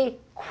 They,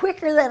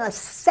 quicker than a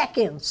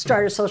second,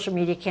 started a social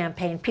media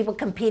campaign, people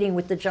competing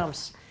with the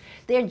jumps.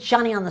 They're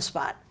Johnny on the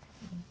spot.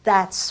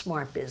 That's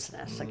smart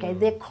business, okay?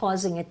 They're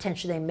causing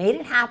attention. They made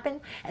it happen,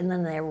 and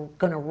then they're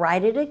going to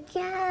write it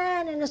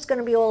again, and it's going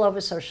to be all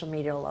over social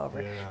media, all over.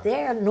 Yeah.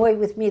 They're annoyed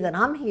with me that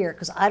I'm here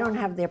because I don't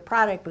have their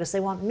product because they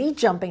want me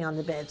jumping on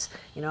the beds.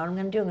 You know what I'm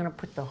going to do? I'm going to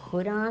put the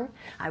hood on.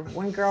 I have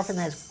one girlfriend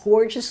that has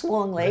gorgeous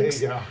long legs.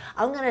 There you go.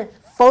 I'm going to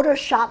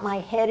Photoshop my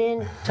head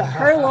in to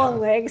her long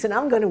legs, and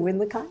I'm going to win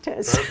the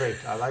contest.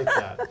 Perfect. I like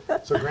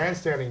that. So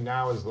grandstanding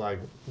now is like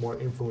more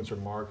influencer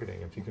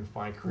marketing. If you can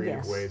find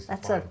creative ways to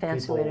that's find a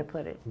fancy people way to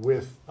put it.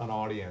 with an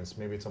audience,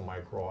 maybe it's a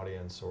micro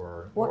audience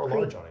or a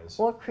large audience.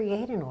 Or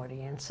create an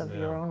audience of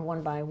your own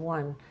one by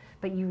one.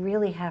 But you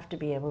really have to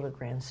be able to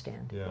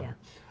grandstand. Yeah.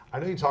 I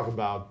know you talk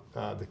about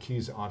the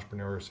keys to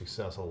entrepreneurial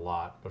success a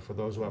lot, but for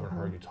those who haven't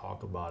heard you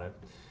talk about it,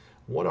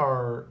 what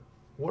are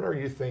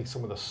you think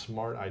some of the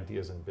smart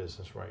ideas in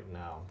business right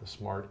now, the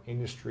smart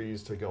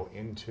industries to go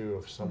into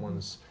if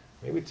someone's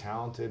maybe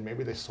talented,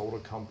 maybe they sold a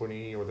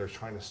company or they're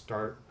trying to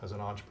start as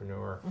an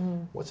entrepreneur?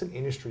 What's an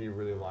industry you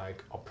really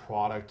like, a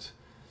product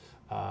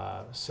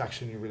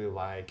section you really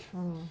like?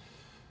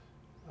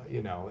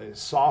 You know, is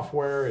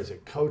software, is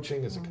it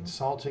coaching, is it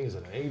consulting, is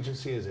it an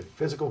agency, is it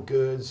physical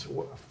goods,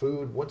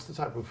 food? What's the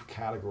type of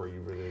category you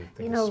really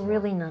think is smart?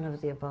 Really none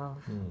of the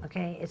above,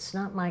 okay? It's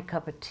not my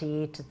cup of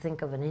tea to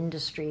think of an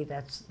industry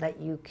that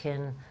you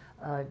can,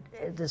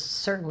 there's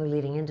certainly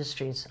leading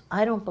industries.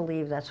 I don't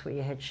believe that's where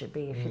your head should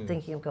be if you're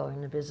thinking of going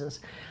into business.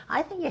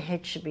 I think your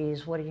head should be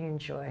is what do you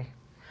enjoy?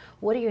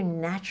 What are you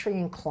naturally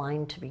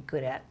inclined to be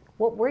good at?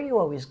 What were you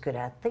always good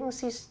at?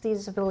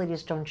 These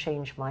abilities don't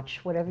change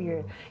much. Whatever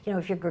you're,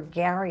 if you're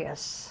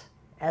gregarious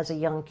as a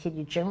young kid,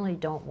 you generally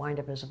don't wind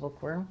up as a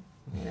bookworm.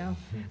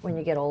 When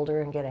you get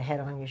older and get a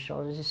head on your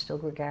shoulders, you're still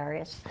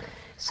gregarious.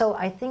 So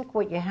I think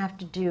what you have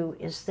to do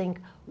is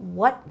think,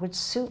 what would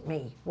suit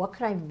me? What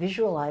could I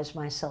visualize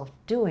myself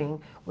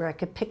doing where I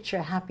could picture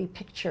a happy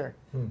picture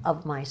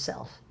of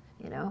myself,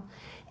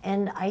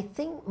 And I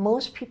think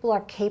most people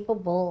are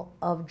capable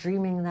of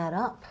dreaming that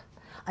up.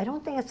 I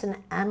don't think it's an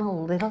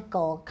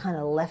analytical kind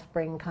of left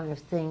brain kind of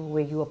thing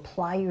where you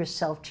apply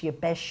yourself to your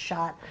best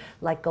shot,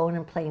 like going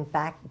and playing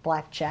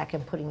blackjack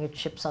and putting your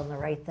chips on the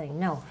right thing.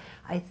 No,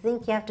 I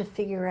think you have to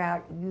figure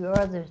out,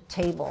 you're the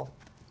table.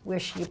 Where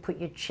should you put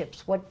your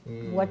chips?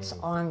 What's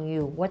on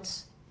you?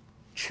 What's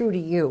true to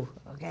you,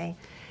 okay?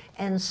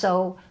 And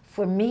so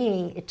for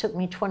me, it took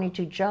me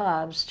 22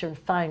 jobs to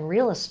find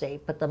real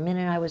estate, but the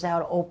minute I was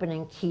out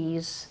opening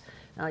keys,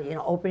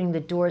 opening the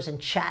doors and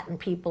chatting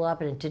people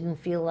up, and it didn't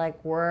feel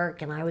like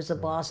work, and I was the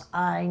boss,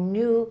 I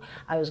knew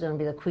I was going to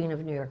be the queen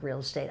of New York real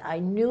estate. I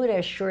knew it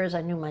as sure as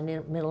I knew my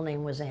middle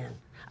name was Ann.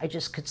 I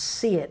just could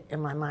see it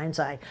in my mind's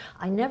eye.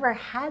 I never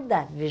had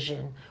that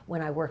vision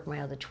when I worked my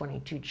other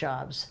 22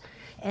 jobs.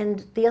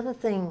 And the other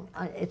thing,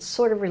 it's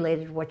sort of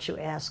related to what you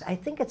asked. I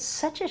think it's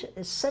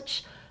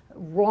such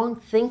wrong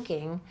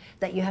thinking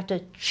that you have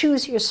to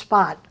choose your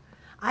spot.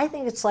 I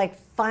think it's like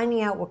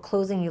finding out what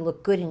clothing you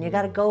look good in. You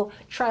got to go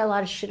try a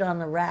lot of shit on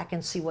the rack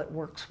and see what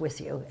works with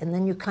you. And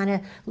then you kind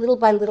of, little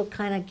by little,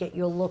 kind of get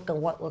your look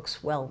on what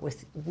looks well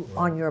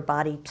on your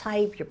body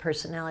type, your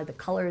personality, the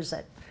colors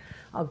that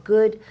are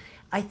good.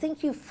 I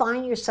think you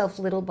find yourself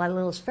little by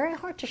little. It's very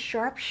hard to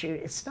sharpshoot.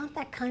 It's not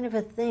that kind of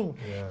a thing.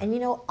 Yeah.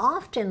 And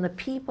often the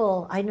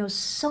people, I know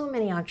so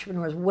many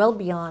entrepreneurs well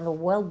beyond or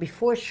well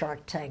before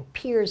Shark Tank,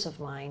 peers of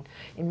mine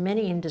in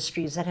many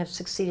industries that have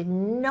succeeded.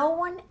 No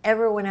one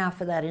ever went out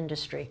for that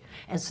industry.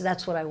 And so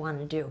that's what I want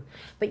to do.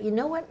 But you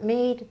know what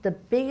made the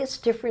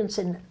biggest difference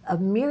in a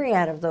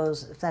myriad of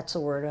those, if that's a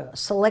word, a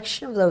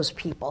selection of those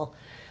people,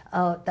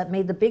 that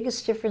made the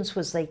biggest difference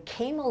was they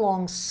came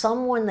along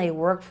someone they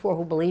worked for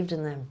who believed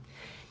in them.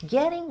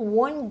 Getting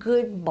one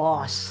good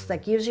boss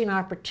that gives you an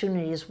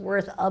opportunity is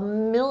worth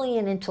 1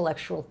 million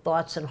intellectual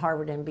thoughts and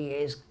Harvard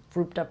MBAs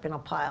grouped up in a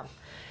pile.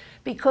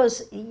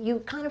 Because you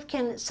kind of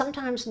can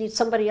sometimes need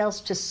somebody else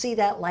to see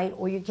that light,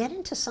 or you get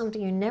into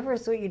something you never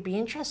thought you'd be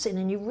interested in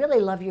and you really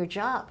love your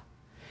job.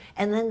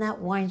 And then that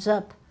winds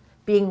up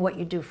being what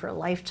you do for a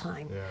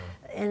lifetime. Yeah.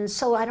 And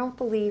so I don't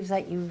believe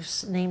that you've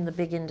named the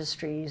big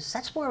industries.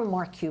 That's more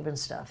Mark Cuban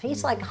stuff.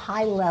 He's like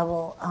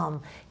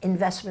high-level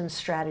investment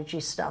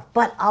strategy stuff.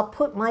 But I'll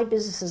put my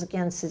businesses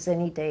against his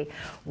any day,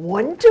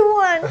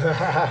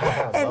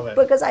 1-to-1. And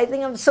because I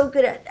think I'm so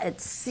good at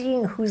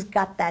seeing who's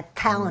got that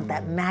talent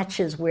that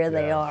matches where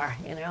they are,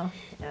 Yeah.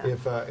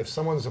 If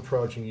someone's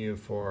approaching you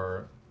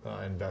for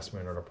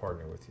investment or to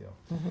partner with you,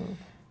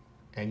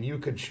 and you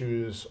could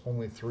choose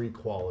only 3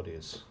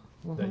 qualities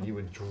that you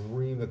would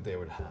dream that they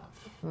would have.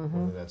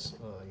 Whether that's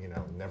you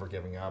know, never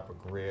giving up,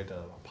 a grit,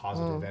 a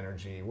positive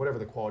energy, whatever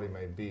the quality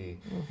may be.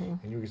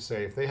 And you could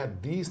say if they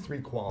had these 3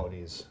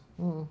 qualities,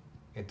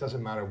 it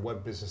doesn't matter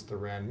what business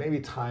they're in. Maybe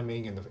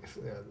timing and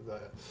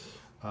the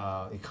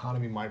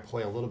economy might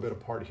play a little bit of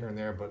part here and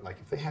there, but like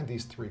if they had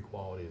these 3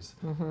 qualities,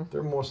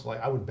 they're most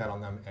like, I would bet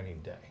on them any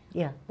day.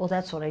 Yeah, well,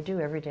 that's what I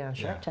do every day on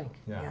Shark Tank.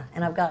 Yeah.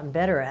 And I've gotten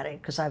better at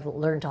it because I've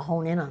learned to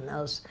hone in on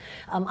those.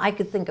 I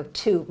could think of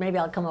 2. Maybe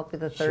I'll come up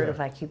with a 3rd Sure. if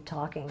I keep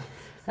talking.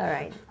 All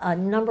right.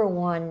 Number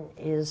 1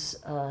 is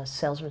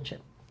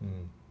salesmanship.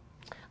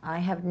 I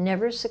have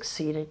never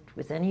succeeded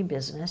with any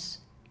business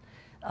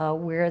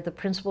where the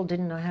principal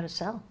didn't know how to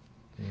sell.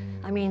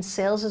 I mean,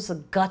 sales is the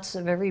guts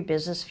of every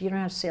business. If you don't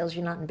have sales,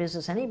 you're not in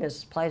business. Any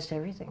business applies to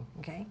everything,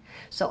 okay?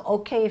 So,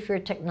 okay, if you're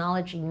a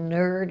technology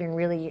nerd and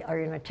really are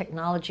in a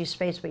technology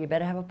space, but you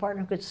better have a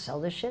partner who could sell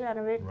the shit out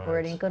of it,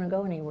 or it ain't gonna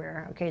go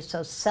anywhere, okay?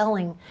 So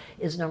selling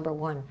is number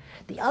 1.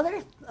 The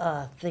other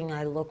thing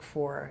I look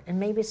for, and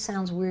maybe it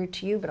sounds weird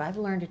to you, but I've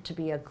learned it to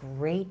be a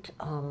great,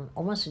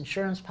 almost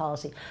insurance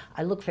policy.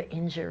 I look for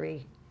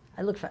injury.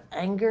 I look for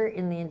anger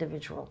in the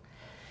individual.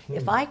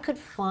 If I could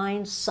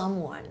find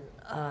someone,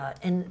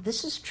 and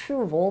this is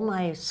true of all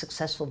my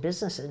successful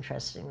business,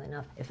 interestingly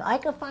enough, if I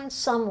could find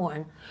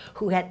someone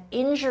who had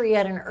injury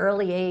at an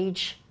early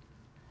age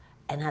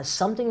and has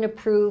something to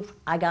prove,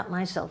 I got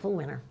myself a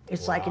winner.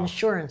 It's like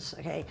insurance,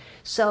 okay?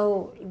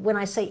 So when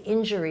I say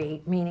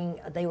injury, meaning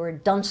they were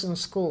dunce in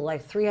school,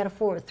 like 3 out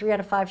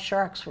of 5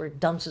 sharks were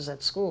dunces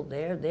at school.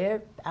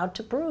 They're out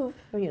to prove,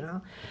 you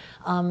know.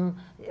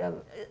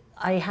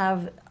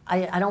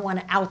 I don't want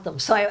to out them,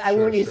 so I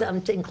won't use.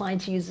 I'm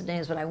inclined to use the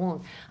names, but I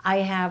won't. I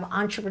have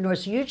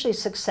entrepreneurs, usually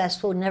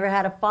successful, never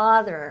had a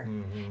father,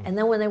 and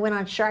then when they went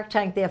on Shark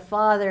Tank, their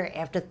father,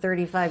 after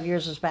 35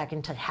 years, was back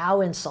into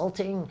how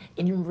insulting,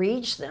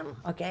 enraged them.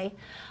 Okay,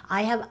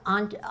 I have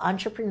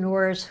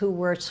entrepreneurs who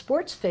were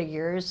sports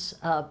figures,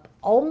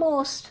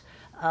 almost.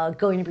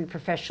 Going to be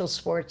professional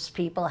sports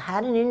people,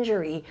 had an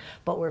injury,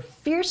 but were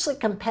fiercely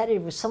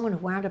competitive with someone who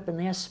wound up in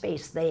their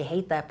space. They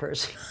hate that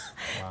person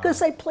because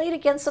they played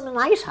against them in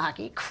ice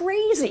hockey.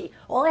 Crazy.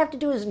 All I have to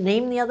do is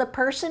name the other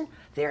person,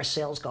 their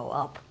sales go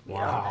up. You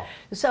know?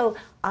 So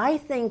I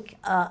think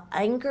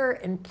anger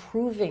and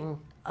proving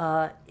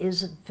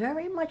is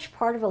very much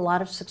part of a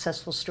lot of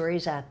successful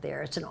stories out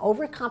there. It's an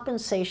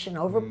overcompensation,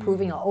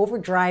 overproving,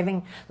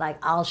 overdriving, like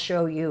I'll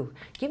show you.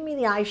 Give me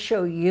the I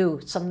show you,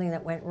 something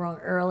that went wrong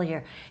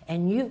earlier,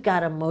 and you've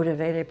got a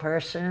motivated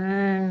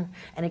person,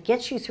 and it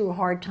gets you through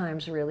hard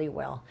times really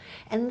well.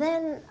 And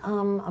then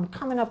I'm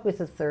coming up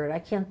with a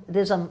 3rd.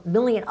 There's a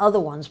million other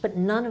ones, but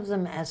none of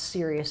them as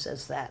serious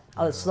as that.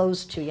 It's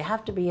those 2. You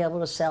have to be able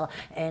to sell,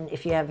 and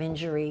if you have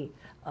injury,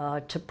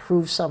 to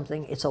prove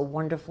something, it's a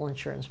wonderful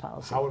insurance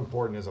policy. How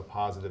important is a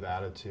positive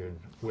attitude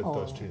with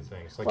those 2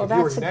 things? Like well, if that's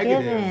you were a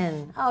negative,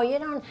 given. Oh, you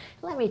don't.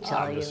 Let me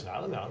tell you. I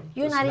don't know.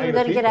 You're Just not even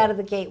going to get out of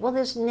the gate. Well,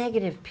 there's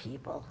negative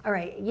people. All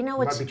right, you know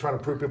what's. You might be trying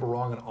to prove people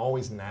wrong and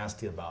always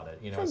nasty about it.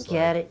 You know,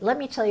 Forget it. Let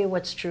me tell you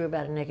what's true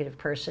about a negative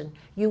person.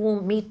 You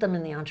won't meet them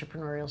in the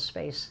entrepreneurial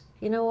space.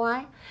 You know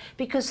why?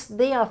 Because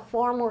they are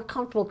far more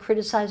comfortable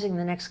criticizing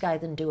the next guy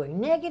than doing.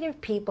 Negative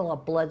people are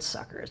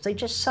bloodsuckers. They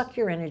just suck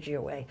your energy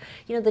away.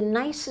 You know, the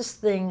nicest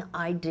thing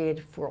I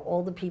did for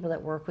all the people that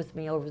work with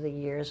me over the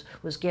years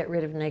was get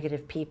rid of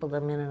negative people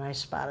the minute I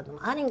spotted them.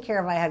 I didn't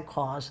care if I had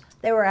cause.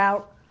 They were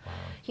out.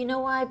 You know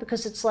why?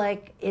 Because it's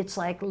like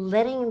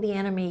letting the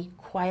enemy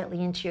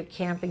quietly into your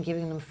camp and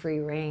giving them free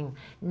rein.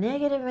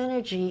 Negative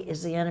energy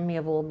is the enemy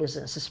of all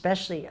business,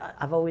 especially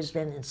I've always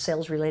been in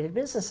sales-related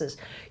businesses.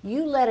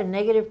 You let a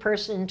negative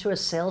person into a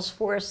sales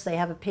force, they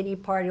have a pity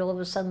party, all of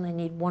a sudden they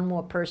need one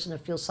more person to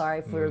feel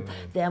sorry for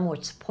them or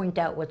to point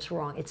out what's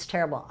wrong. It's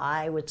terrible.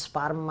 I would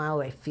spot them a mile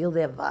away, feel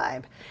their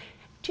vibe.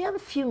 Do you have a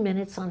few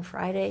minutes on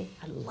Friday?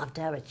 I'd love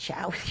to have a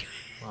chat with you.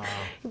 Wow.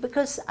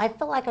 Because I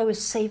felt like I was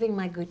saving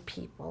my good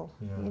people.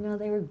 Yeah. You know,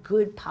 they were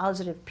good,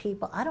 positive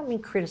people. I don't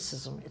mean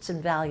criticism. It's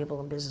invaluable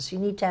in business. You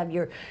need to have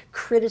your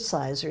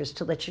criticizers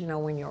to let you know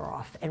when you're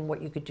off and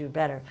what you could do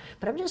better.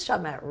 But I'm just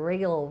talking about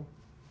regular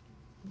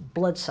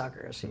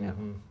bloodsuckers, you know.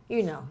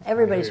 You know,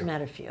 everybody's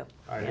met a few.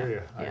 I hear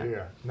you. I hear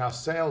you. Now,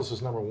 sales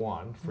is number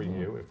 1 for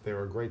you. If they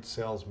were a great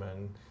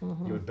salesman,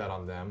 you would bet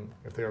on them.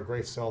 If they were a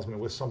great salesman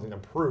with something to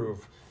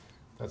prove,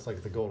 that's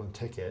like the golden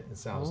ticket, it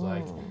sounds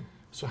like.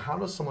 So how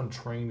does someone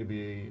train to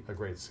be a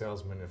great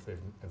salesman if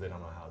they don't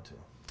know how to?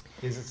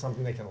 Is it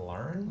something they can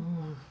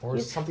learn? Or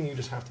is it something you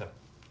just have to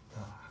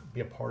be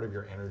a part of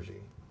your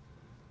energy?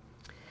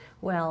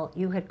 Well,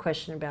 you had a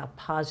question about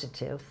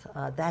positive.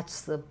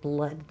 That's the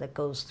blood that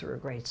goes through a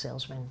great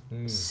salesman.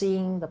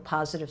 Seeing the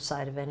positive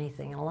side of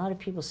anything. And a lot of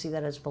people see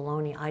that as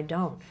baloney. I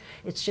don't.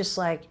 It's just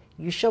like,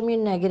 you show me a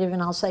negative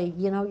and I'll say,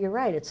 you know, you're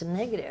right, it's a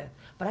negative.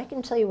 But I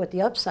can tell you what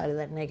the upside of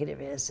that negative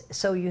is.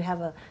 So you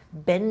have a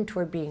bend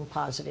toward being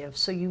positive.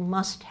 So you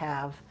must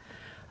have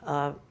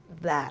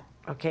that,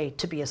 okay,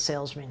 to be a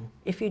salesman.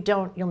 If you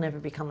don't, you'll never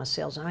become a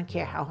salesman. I don't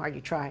care how hard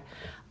you try.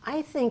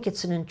 I think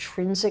it's an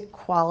intrinsic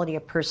quality, a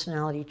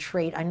personality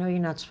trait. I know you're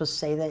not supposed to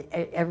say that.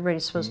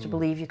 Everybody's supposed to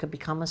believe you could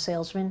become a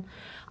salesman.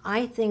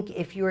 I think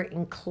if you're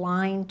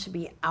inclined to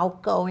be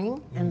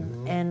outgoing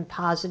and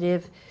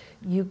positive,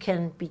 you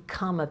can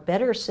become a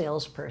better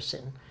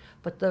salesperson.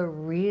 But the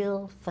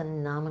real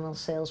phenomenal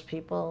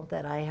salespeople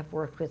that I have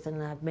worked with,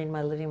 and I've made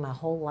my living my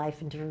whole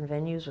life in different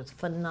venues with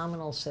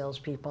phenomenal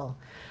salespeople,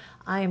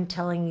 I am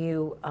telling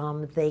you,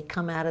 they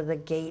come out of the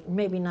gate,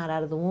 maybe not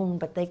out of the womb,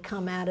 but they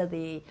come out of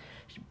the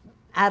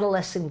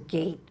adolescent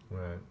gate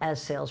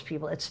as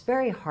salespeople. It's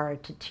very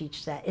hard to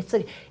teach that.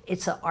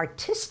 It's an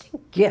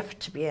artistic gift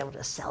to be able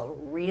to sell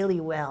really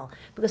well,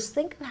 because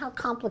think of how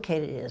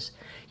complicated it is.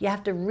 You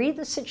have to read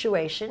the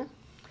situation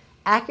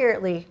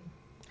accurately.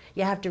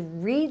 You have to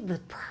read the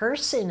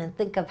person and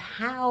think of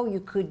how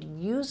you could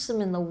use them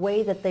in the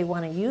way that they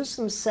want to use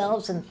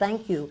themselves and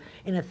thank you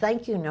in a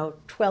thank you note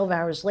 12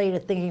 hours later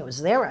thinking it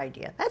was their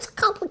idea. That's a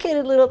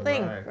complicated little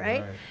thing,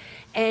 right?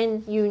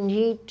 And you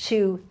need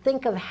to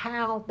think of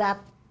how that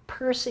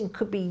person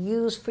could be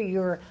used for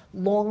your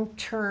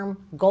long-term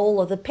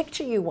goal of the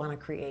picture you want to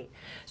create.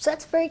 So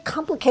that's very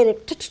complicated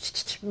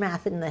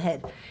math in the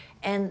head.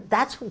 And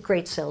that's what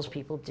great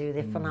salespeople do.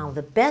 They're phenomenal.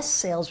 The best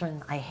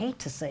salesman, I hate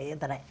to say it,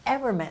 that I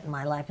ever met in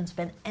my life and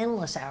spent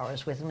endless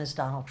hours with him is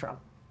Donald Trump.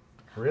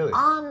 Really?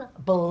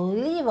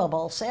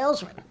 Unbelievable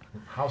salesman.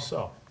 How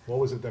so? What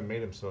was it that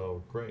made him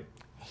so great?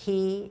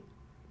 He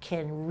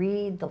can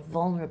read the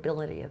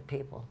vulnerability of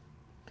people.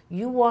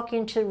 You walk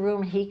into a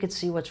room, he could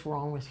see what's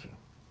wrong with you.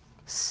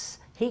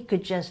 He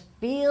could just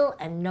feel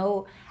and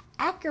know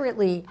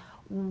accurately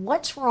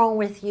what's wrong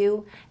with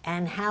you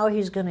and how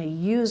he's going to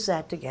use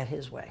that to get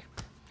his way.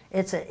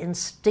 It's an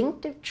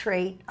instinctive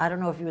trait. I don't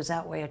know if he was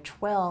that way at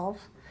 12,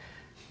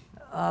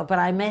 but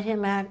I met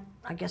him at,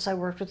 I guess I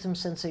worked with him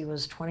since he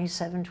was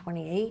 27,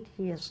 28.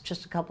 He is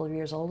just a couple of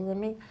years older than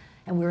me.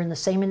 And we were in the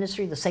same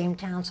industry, the same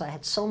town, so I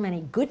had so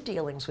many good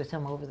dealings with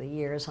him over the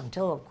years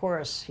until, of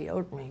course, he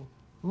owed me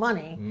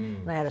money,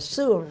 and I had to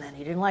sue him, and then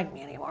he didn't like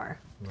me anymore.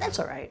 That's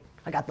all right.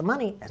 I got the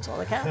money. That's all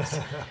that counts.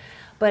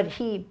 But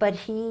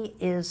he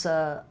is,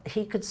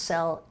 he could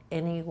sell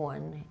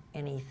anyone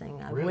anything.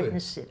 I've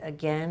witnessed it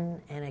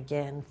again and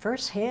again,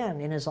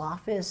 firsthand, in his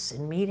office,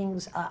 in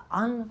meetings.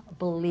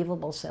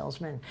 Unbelievable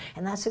salesman.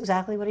 And that's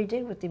exactly what he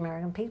did with the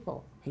American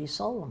people. He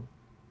sold them.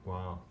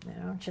 Wow. You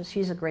know,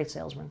 he's a great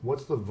salesman.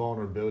 What's the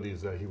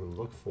vulnerabilities that he would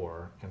look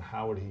for, and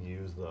how would he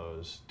use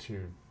those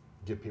to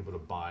get people to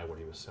buy what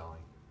he was selling?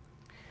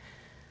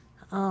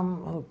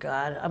 Oh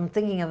God, I'm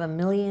thinking of a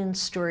million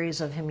stories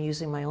of him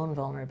using my own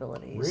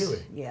vulnerabilities. Really?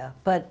 Yeah,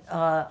 but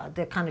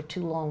they're kind of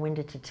too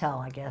long-winded to tell,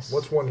 I guess.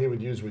 What's one he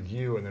would use with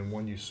you, and then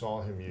one you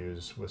saw him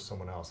use with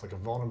someone else? Like a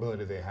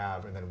vulnerability they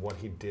have, and then what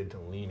he did to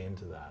lean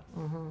into that.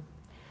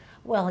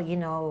 Well, you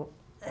know,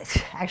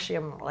 actually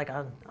I'm like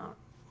on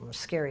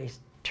scary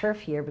turf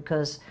here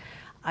because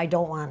I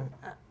don't want...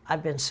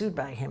 I've been sued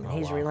by him, and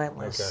he's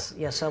relentless.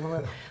 Okay. Yeah,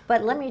 so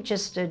but let me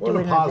just do it in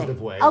a positive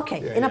way.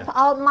 Okay,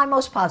 my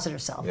most positive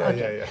self. Yeah,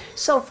 okay. Yeah.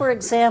 So, for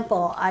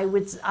example,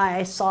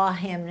 I saw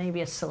him,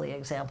 maybe a silly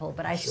example,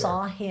 but I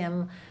saw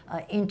him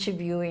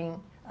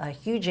interviewing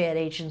huge ad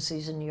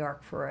agencies in New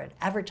York for an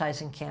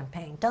advertising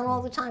campaign, done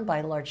all the time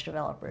by large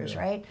developers,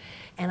 right?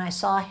 And I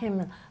saw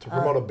him to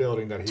promote a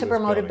building that he was to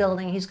promote building. a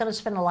building. He's going to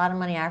spend a lot of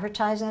money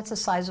advertising. That's a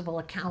sizable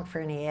account for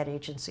any ad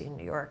agency in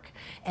New York.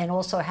 And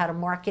also how to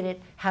market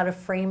it, how to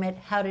frame it,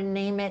 how to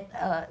name it,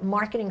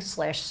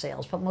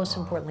 marketing/sales, but most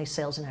importantly,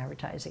 sales and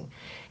advertising.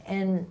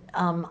 And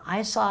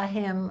I saw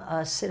him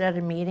sit at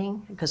a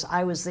meeting because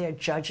I was there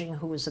judging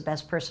who was the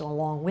best person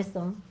along with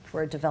them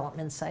for a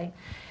development site.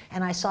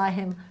 And I saw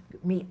him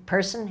meet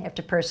person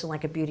after person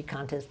like a beauty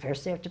contest,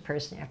 person after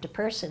person after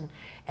person,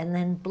 and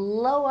then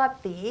blow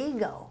up the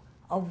ego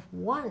of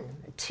one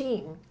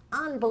team.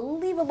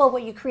 Unbelievable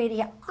what you created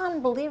here,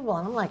 unbelievable.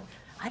 And I'm like,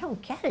 I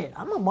don't get it.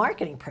 I'm a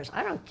marketing person.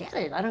 I don't get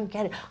it. I don't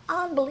get it.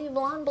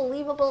 Unbelievable,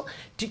 unbelievable.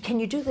 Can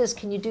you do this?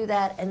 Can you do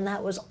that? And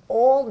that was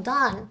all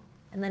done.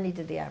 And then he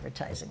did the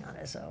advertising on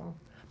his own.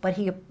 But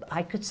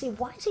I could see,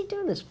 why is he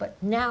doing this?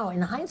 But now,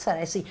 in hindsight,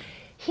 I see,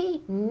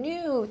 he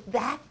knew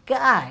that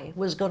guy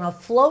was going to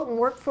float and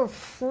work for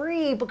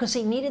free because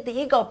he needed the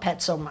ego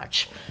pet so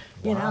much.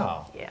 You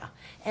know? Yeah.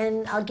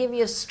 And I'll give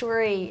you a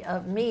story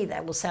of me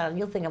that will sound,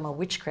 you'll think I'm a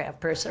witchcraft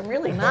person. I'm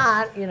really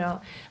not, you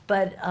know.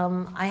 But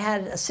I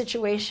had a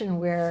situation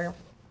where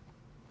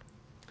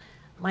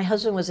my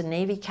husband was a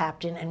Navy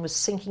captain and was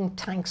sinking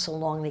tanks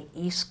along the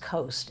East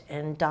Coast.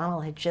 And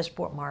Donald had just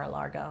bought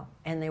Mar-a-Lago,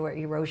 and there were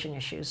erosion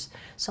issues.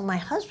 So my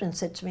husband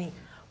said to me,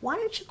 why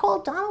don't you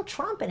call Donald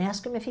Trump and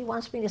ask him if he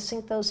wants me to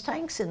sink those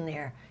tanks in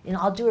there? And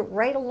I'll do it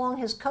right along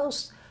his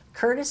coast,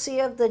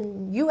 courtesy of the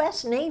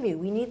U.S. Navy.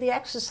 We need the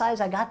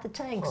exercise. I got the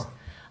tanks.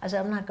 I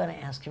said, I'm not going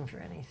to ask him for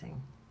anything.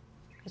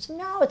 He said,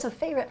 no, it's a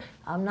favor.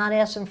 I'm not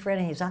asking for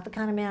anything. He's not the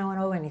kind of man I want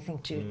to owe anything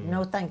to.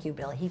 No, thank you,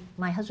 Bill.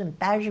 My husband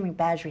badgered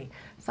me.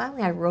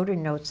 Finally, I wrote a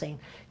note saying,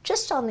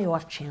 just on the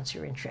off chance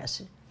you're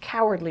interested.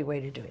 Cowardly way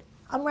to do it.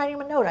 I'm writing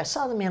him a note. I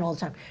saw the man all the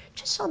time.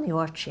 Just on the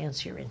off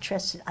chance you're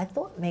interested, I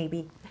thought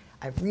maybe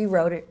I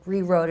rewrote it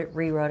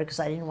because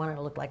I didn't want it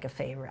to look like a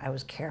favor. I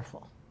was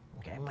careful.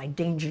 Okay, my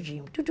danger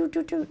gene. Toot, toot,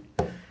 toot, toot.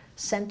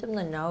 Sent him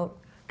the note.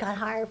 Got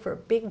hired for a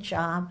big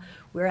job.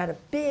 We were at a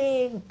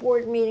big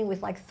board meeting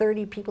with like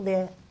 30 people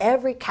there.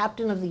 Every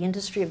captain of the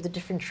industry of the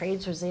different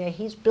trades was there.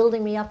 He's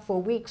building me up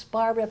for weeks.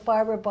 Barbara,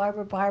 Barbara,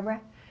 Barbara,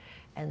 Barbara.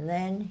 And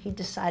then he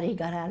decided he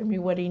got out of me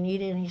what he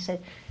needed, and he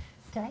said,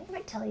 did I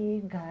ever tell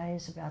you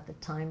guys about the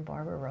time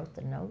Barbara wrote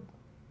the note?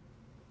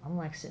 I'm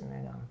like sitting there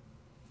going,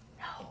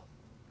 no.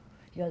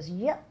 He goes,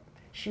 yep.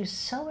 She was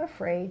so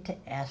afraid to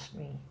ask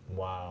me.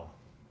 Wow.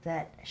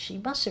 That she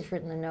must have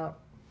written the note.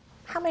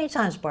 How many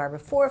times, Barbara?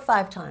 4 or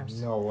 5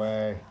 times. No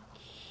way.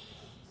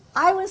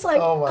 I was like,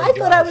 oh I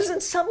thought I was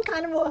in some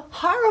kind of a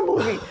horror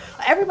movie.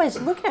 Everybody's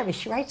looking at me.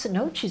 She writes a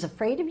note. She's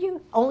afraid of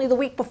you. Only the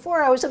week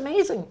before, I was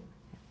amazing.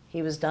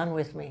 He was done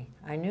with me.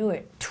 I knew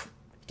it.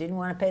 Didn't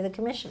want to pay the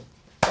commission.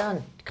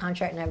 Done.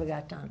 Contract never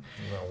got done.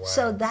 No way.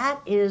 So that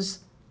is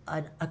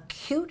an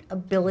acute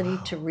ability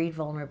to read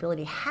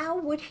vulnerability. How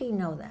would he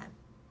know that?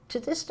 To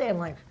this day, I'm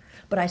like,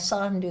 but I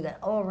saw him do that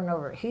over and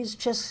over. He's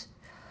just,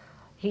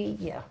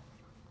 yeah.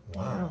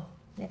 Wow.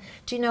 Yeah.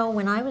 Do you know,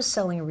 when I was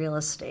selling real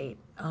estate,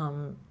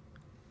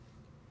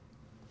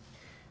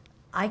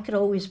 I could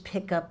always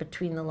pick up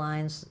between the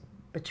lines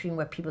between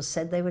what people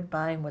said they would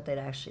buy and what they'd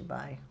actually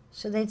buy.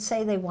 So they'd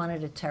say they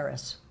wanted a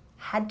terrace.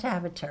 Had to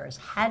have a terrace.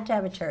 Had to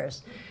have a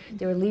terrace.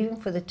 They were leaving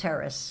for the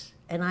terrace,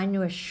 and I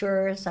knew as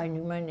sure as I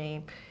knew my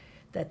name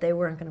that they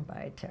weren't going to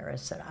buy a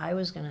terrace, that I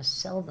was going to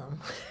sell them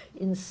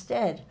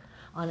instead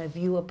on a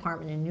view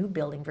apartment in a new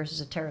building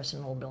versus a terrace in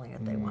an old building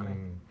that they wanted.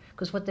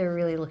 Because what they were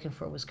really looking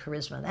for was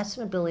charisma. That's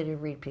an ability to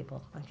read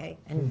people, okay,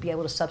 and be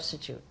able to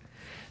substitute.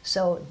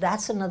 So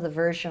that's another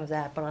version of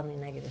that, but on the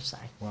negative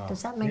side. Wow.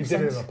 Does that make sense? You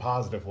did it in a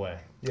positive way.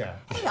 Yeah.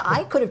 Yeah,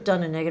 I could have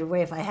done a negative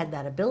way if I had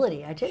that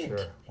ability. I didn't.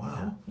 Sure.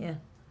 Wow. Yeah.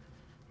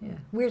 Yeah.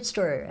 Weird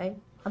story, right?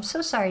 I'm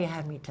so sorry you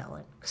had me tell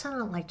it, because I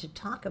don't like to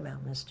talk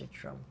about Mr.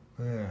 Trump.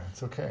 Yeah,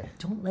 it's okay.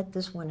 Don't let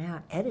this one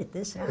out. Edit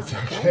this out. It's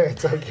okay.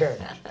 It's okay.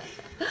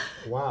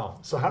 Wow.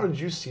 So how did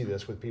you see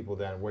this with people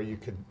then, where you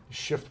could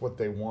shift what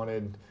they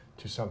wanted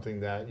to something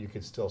that you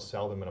could still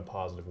sell them in a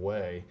positive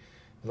way?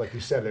 Like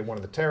you said, they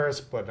wanted the terrace,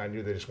 but I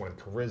knew they just wanted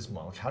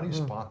charisma. Like, how do you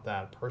spot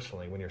that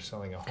personally when you're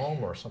selling a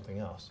home or something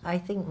else? I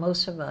think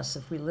most of us,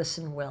 if we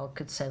listen well,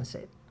 could sense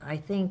it. I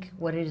think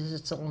what it is,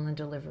 it's all in the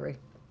delivery.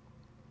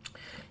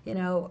 You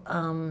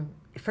know,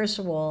 first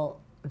of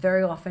all,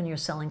 very often you're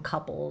selling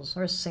couples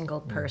or a single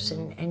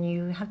person, and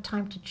you have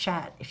time to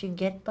chat. If you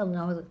get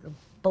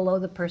below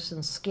the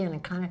person's skin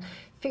and kind of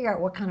figure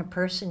out what kind of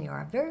person you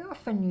are, very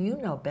often you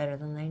know better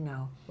than they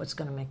know what's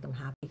going to make them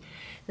happy.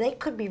 They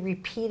could be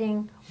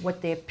repeating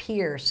what their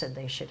peer said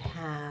they should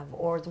have,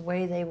 or the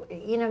way they,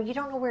 you know, you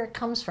don't know where it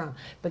comes from,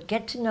 but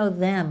get to know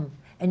them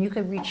and you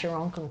can reach your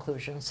own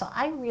conclusion. So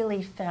I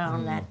really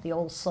found that the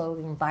old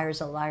slogan,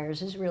 buyers are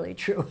liars, is really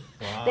true.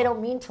 Wow. They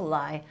don't mean to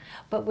lie,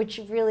 but what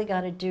you've really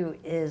got to do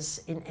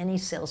is, in any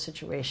sales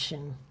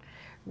situation,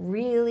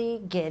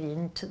 really get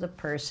into the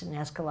person,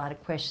 ask a lot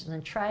of questions,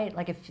 and try it.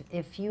 Like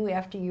if you,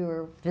 after you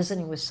were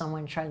visiting with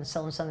someone, trying to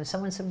sell them something,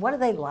 someone said, what do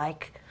they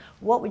like?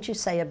 What would you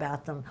say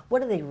about them?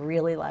 What do they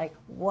really like?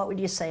 What would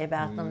you say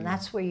about them?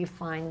 That's where you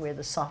find where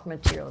the soft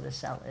material to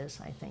sell is,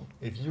 I think.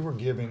 If you were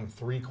given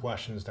 3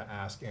 questions to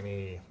ask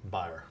any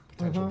buyer,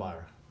 potential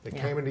buyer, they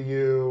came into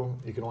you,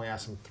 you can only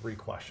ask them 3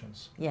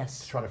 questions. Yes.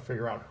 To try to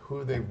figure out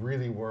who they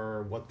really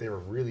were, what they were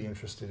really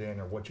interested in,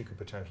 or what you could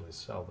potentially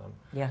sell them.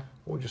 Yeah.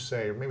 What would you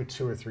say, or maybe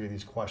 2 or 3 of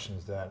these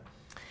questions that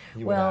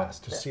you would Well,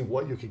 ask to see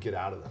what you could get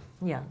out of them?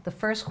 Yeah. The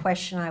first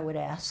question I would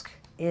ask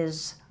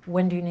is,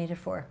 when do you need it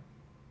for?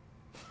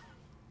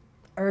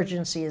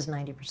 Urgency is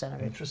 90%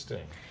 of it.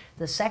 Interesting.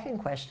 The second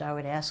question I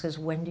would ask is,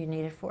 when do you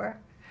need it for?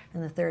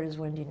 And the third is,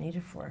 when do you need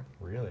it for?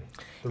 Really?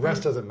 The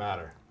rest doesn't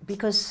matter.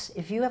 Because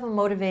if you have a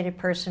motivated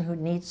person who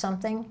needs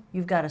something,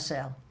 you've got a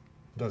sale.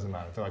 Doesn't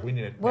matter. They're like, we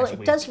need it Well, next it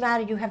week. does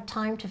matter. You have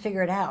time to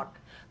figure it out.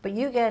 But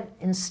you get,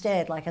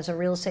 instead, like as a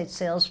real estate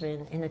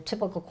salesman, in a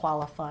typical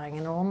qualifying,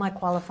 and all my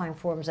qualifying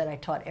forms that I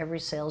taught every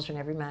salesman,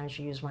 every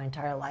manager used my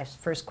entire life,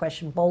 first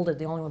question bolded,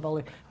 the only one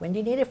bolded, when do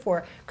you need it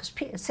for? Because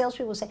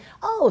salespeople say,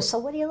 oh, so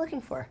what are you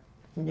looking for?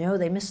 No,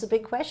 they miss the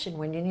big question,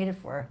 when do you need it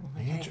for?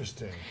 Okay.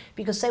 Interesting.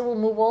 Because they will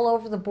move all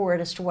over the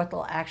board as to what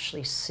they'll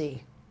actually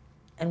see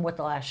and what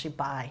they'll actually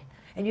buy.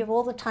 And you have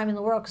all the time in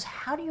the world, because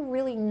how do you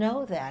really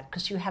know that?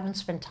 Because you haven't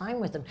spent time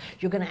with them.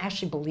 You're going to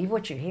actually believe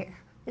what you hear.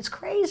 It's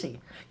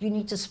crazy. You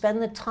need to spend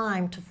the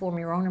time to form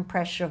your own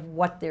impression of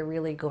what they're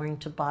really going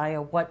to buy,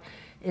 or what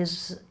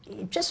is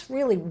just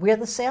really where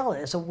the sale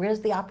is, or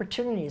where's the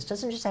opportunity. It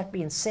doesn't just have to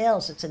be in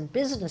sales, it's in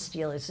business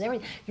deals, it's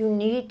everything. You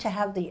need to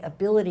have the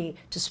ability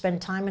to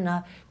spend time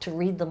enough to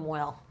read them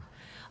well.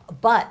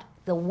 But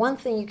the one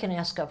thing you can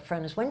ask up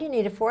front is, when do you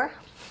need it for?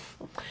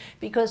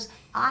 Because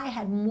I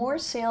had more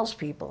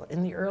salespeople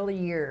in the early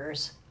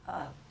years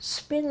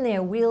spin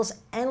their wheels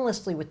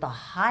endlessly with the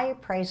high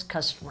price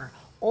customer,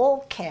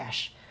 all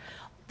cash,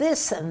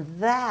 this and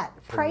that,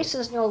 price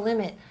is no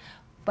limit,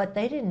 but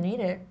they didn't need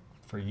it.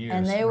 for years.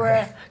 And they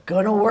were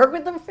going to work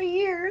with them for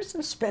years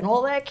and spend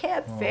all that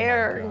cab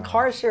fare and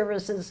car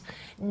services.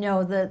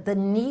 No, the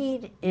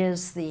need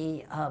is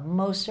the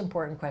most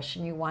important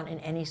question you want in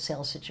any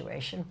sales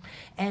situation.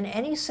 And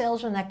any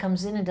salesman that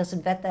comes in and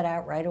doesn't vet that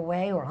out right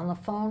away or on the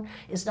phone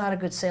is not a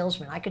good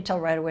salesman. I could tell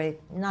right away,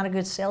 not a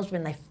good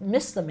salesman. They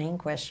missed the main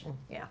question.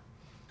 Yeah.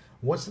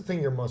 What's the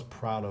thing you're most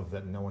proud of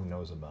that no one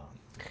knows about?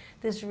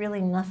 There's really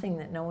nothing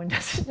that no one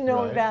doesn't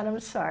know Right. about. I'm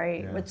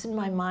sorry. Yeah. What's in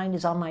my mind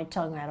is on my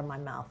tongue, out of my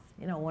mouth.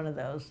 You know, one of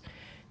those.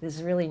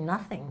 There's really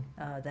nothing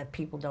that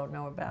people don't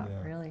know about,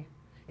 really.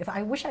 If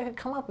I wish I could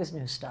come up with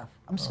new stuff.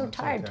 I'm so It's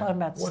tired okay. talking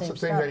about the What's same the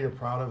thing stuff. that you're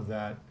proud of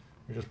that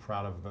you're just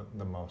proud of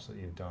the most that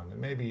you've done? That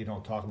maybe you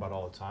don't talk about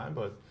all the time,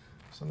 but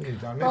something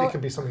you've done. Maybe Well, it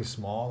could be something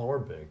small or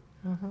big.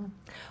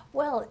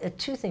 Well,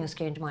 two things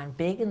came to mind,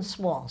 big and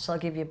small, so I'll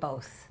give you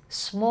both.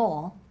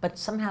 Small, but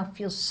somehow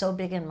feels so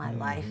big in my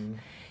life,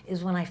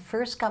 is when I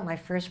first got my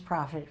first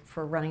profit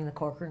for running the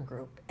Corcoran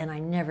Group, and I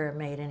never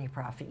made any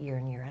profit year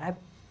in, year out.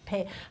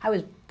 I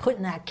was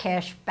putting that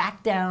cash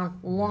back down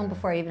long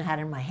before I even had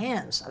it in my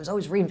hands. I was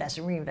always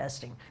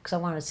reinvesting, because I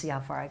wanted to see how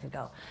far I could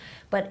go.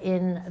 But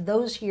in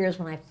those years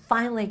when I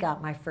finally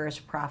got my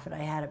first profit, I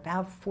had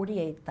about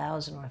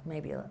 $48,000 or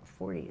maybe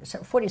 40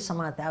 some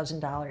odd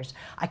 $1,000.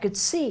 I could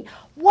see,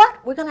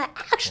 what? We're going to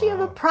actually have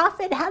a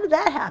profit? How did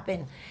that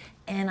happen?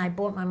 And I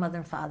bought my mother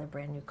and father a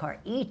brand new car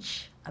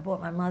each. I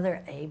bought my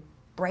mother a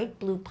bright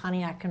blue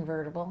Pontiac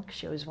convertible, because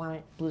she always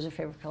wanted, blue's her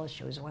favorite color,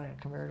 she always wanted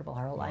a convertible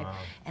her whole life.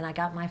 And I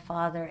got my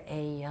father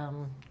a,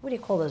 what do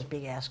you call those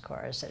big ass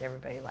cars that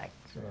everybody likes?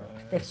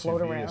 They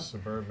float SUV, around. A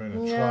Suburban,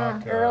 a Yeah,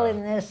 truck. early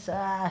in this,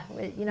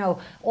 you know,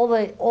 all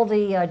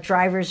the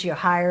drivers you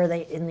hire,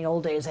 they in the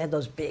old days they had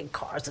those big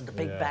cars with the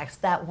big backs.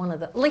 That one of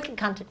the Lincoln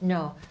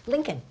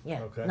Lincoln,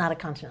 yeah, Okay. not a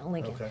Continental,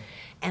 Lincoln. Okay.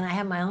 And I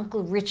had my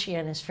uncle Richie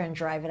and his friend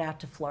drive it out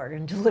to Florida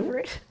and deliver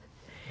it.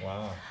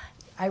 Wow.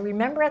 I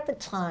remember at the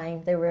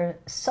time they were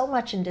so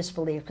much in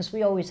disbelief because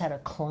we always had a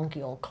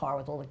clunky old car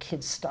with all the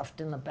kids stuffed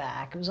in the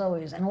back. It was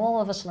always, and all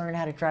of us learned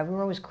how to drive. We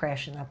were always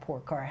crashing that poor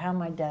car. How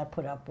my dad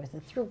put up with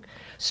it through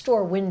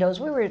store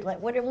windows. We were like,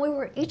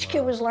 each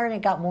kid was learning,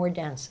 it got more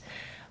dense.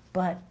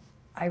 But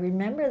I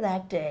remember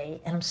that day,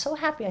 and I'm so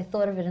happy I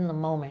thought of it in the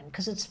moment,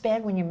 because it's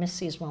bad when you miss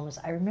these moments.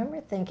 I remember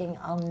thinking,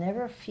 I'll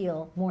never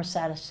feel more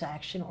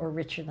satisfaction or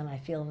richer than I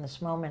feel in this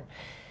moment.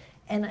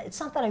 And it's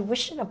not that I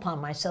wish it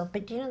upon myself,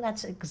 but you know,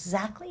 that's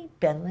exactly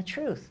been the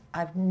truth.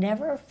 I've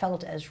never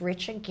felt as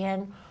rich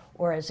again,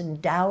 or as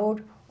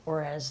endowed,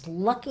 or as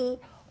lucky,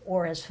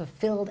 or as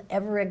fulfilled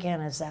ever again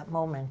as that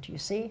moment, you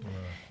see?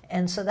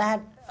 And so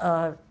that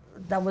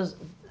was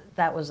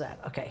that,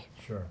 okay.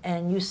 Sure.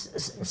 And so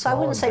I small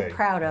wouldn't and say big.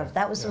 proud of, Yeah.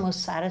 that was the Yeah.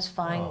 most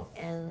satisfying Wow.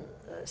 and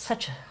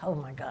such, oh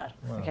my God,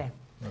 Wow. okay.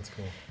 That's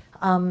cool.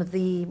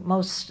 The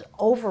most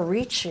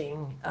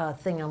overreaching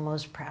thing I'm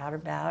most proud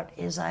about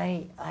is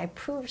I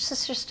proved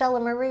Sister Stella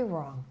Marie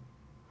wrong.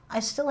 I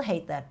still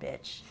hate that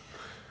bitch.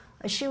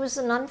 She was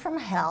a nun from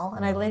hell,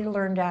 and I later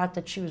learned out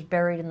that she was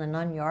buried in the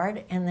nun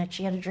yard and that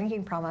she had a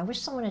drinking problem. I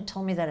wish someone had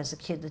told me that as a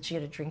kid, that she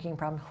had a drinking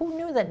problem. Who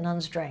knew that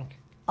nuns drank?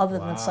 Other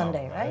Wow, than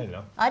Sunday, I right? didn't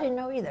know. I didn't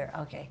know either.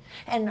 Okay.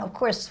 And of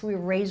course, we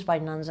were raised by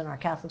nuns in our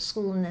Catholic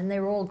school, and they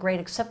were all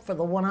great except for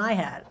the one I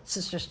had,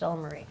 Sister Stella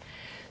Marie.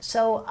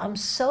 So I'm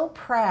so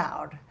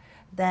proud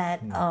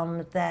that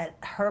that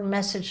her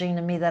messaging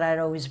to me that I'd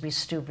always be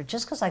stupid,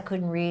 just because I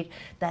couldn't read,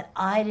 that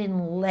I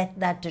didn't let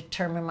that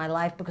determine my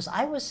life, because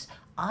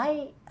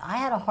I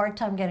had a hard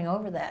time getting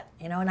over that,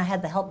 you know, and I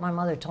had the help. My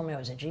mother told me I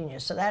was a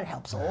genius, so that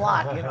helps a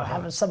lot, you know,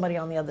 having somebody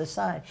on the other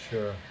side.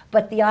 Sure.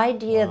 But the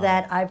idea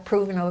that I've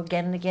proven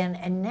again and again,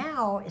 and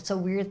now it's a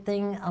weird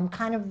thing, I'm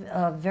kind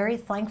of very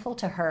thankful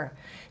to her,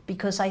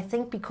 because I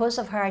think because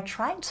of her I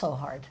tried so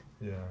hard.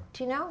 Yeah.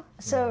 Do you know?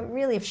 So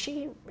really, if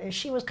she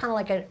was kind of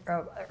like an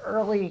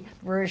early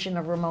version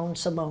of Ramon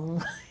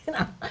Simone, you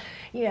know,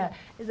 yeah,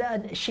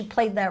 she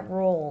played that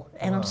role,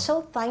 and I'm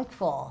so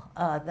thankful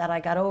that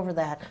I got over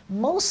that.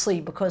 Mostly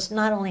because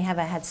not only have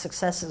I had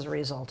success as a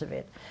result of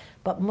it,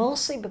 but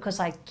mostly because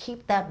I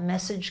keep that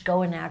message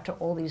going out to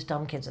all these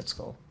dumb kids at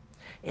school.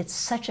 It's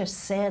such a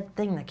sad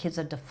thing that kids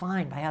are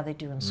defined by how they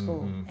do in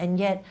school, and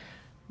yet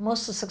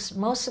most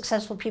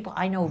successful people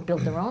I know who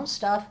built their own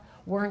stuff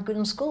weren't good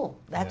in school.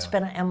 That's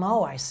been an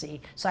MO I see.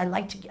 So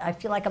I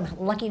feel like I'm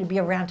lucky to be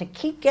around to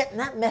keep getting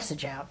that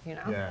message out, you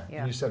know?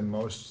 Yeah. You said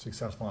most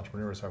successful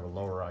entrepreneurs have a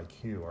lower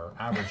IQ or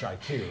average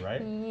IQ,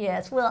 right?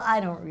 Yes, well, I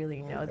don't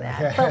really know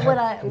that. But what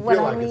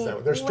I mean, it's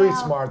that. They're street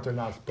smart, they're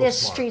not book they're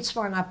smart. street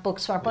smart, not book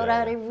smart. But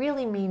what I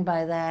really mean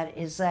by that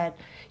is that,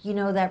 you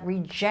know, that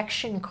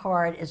rejection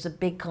card is a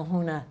big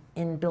kahuna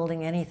in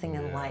building anything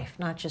in life,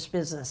 not just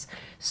business.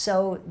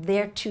 So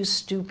they're too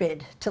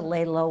stupid to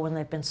lay low when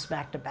they've been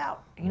smacked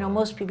about. You know,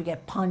 most people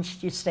get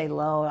punched, you stay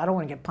low. I don't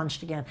want to get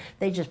punched again.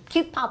 They just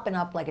keep popping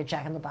up like a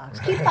jack in the box.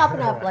 Keep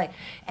popping up like,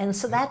 and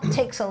so that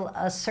takes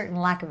a certain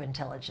lack of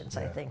intelligence,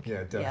 I think.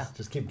 Yeah, it does.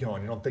 Just keep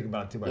going. You don't think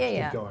about it too much.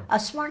 Yeah, Keep going. A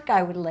smart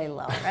guy would lay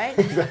low, right?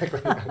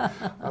 Exactly.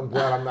 I'm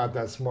glad I'm not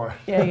that smart.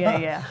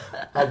 Yeah.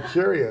 I'm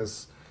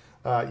curious.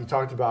 You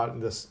talked about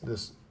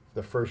this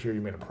The first year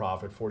you made a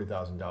profit,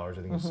 $40,000, I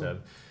think you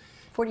said.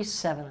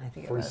 47, I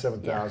think it was.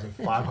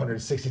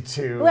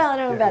 47,562. Well, I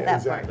don't know about that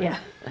exactly. part,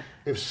 yeah.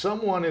 If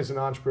someone is an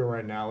entrepreneur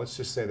right now, let's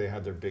just say they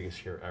had their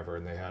biggest year ever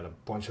and they had a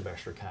bunch of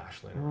extra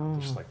cash laying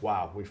around. Just like,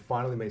 wow, we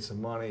finally made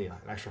some money, an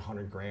extra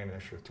 100 grand, an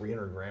extra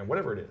 300 grand,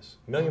 whatever it is,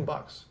 $1 million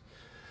bucks.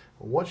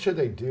 What should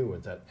they do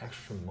with that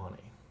extra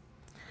money?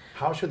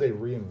 How should they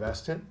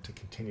reinvest it to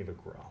continue to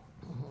grow?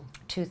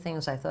 Two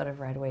things I thought of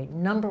right away.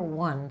 Number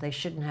one, they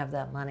shouldn't have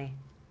that money.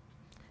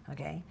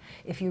 Okay?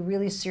 If you're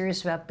really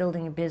serious about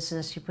building a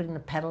business, you're putting the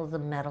pedal to the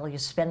metal, you're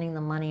spending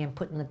the money and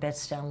putting the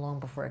bets down long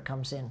before it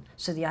comes in.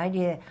 So the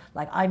idea,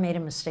 like I made a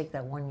mistake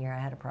that one year, I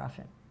had a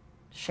profit.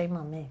 Shame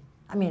on me.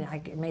 I mean,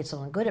 I made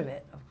something good of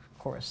it, of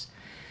course.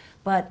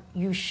 But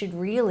you should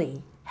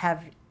really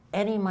have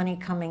any money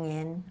coming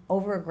in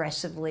over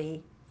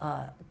aggressively,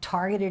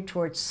 targeted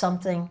towards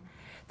something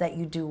that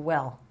you do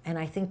well. And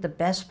I think the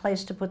best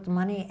place to put the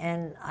money,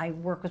 and I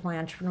work with my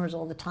entrepreneurs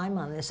all the time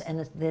on this,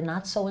 and they're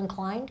not so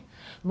inclined.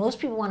 Most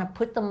people want to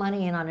put the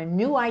money in on a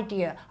new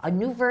idea, a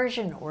new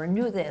version, or a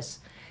new this.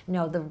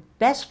 No, the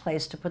best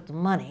place to put the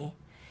money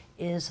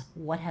is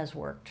what has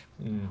worked.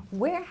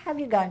 Where have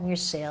you gotten your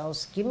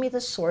sales? Give me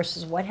the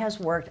sources, what has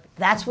worked.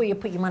 That's where you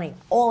put your money,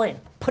 all in.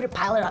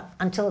 Pile it up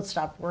until it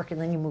stopped working,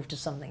 then you move to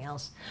something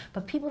else.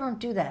 But people don't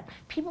do that.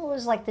 People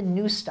always like the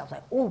new stuff,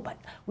 like, oh, but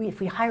if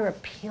we hire a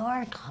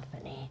PR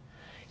company,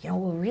 you know,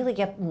 we'll really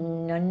get,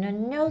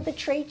 no, the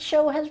trade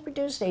show has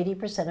produced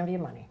 80% of your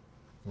money.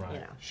 Right. You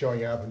know.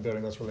 Showing up and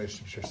building those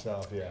relationships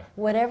yourself, yeah.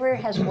 Whatever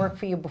has worked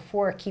for you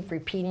before, keep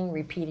repeating,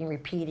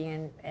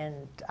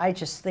 and I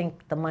just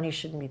think the money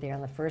shouldn't be there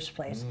in the first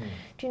place.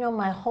 Do you know,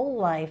 my whole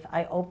life,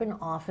 I opened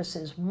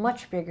offices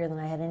much bigger than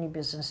I had any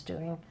business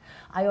doing.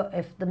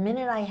 If the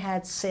minute I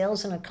had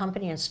sales in a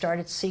company and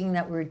started seeing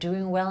that we were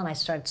doing well and I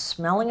started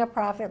smelling a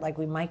profit, like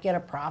we might get a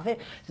profit,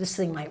 this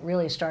thing might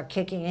really start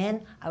kicking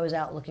in, I was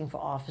out looking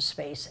for office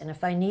space. And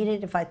if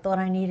I thought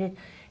I needed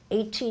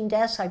 18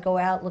 desks, I go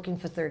out looking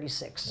for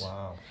 36.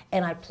 Wow.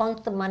 And I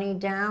plunk the money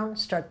down,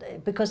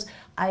 because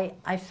I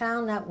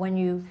found that when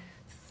you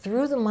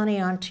threw the money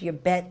onto your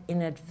bet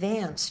in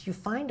advance, you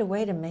find a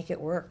way to make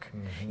it work.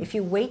 If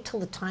you wait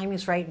till the time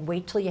is right and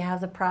wait till you have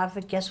the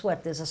profit, guess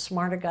what? There's a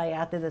smarter guy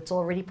out there that's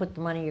already put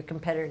the money in your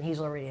competitor and he's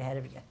already ahead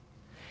of you.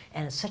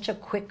 And it's such a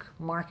quick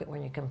market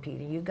when you're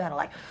competing. You gotta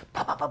like,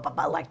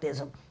 like there's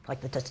a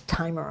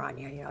timer on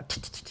you, you know,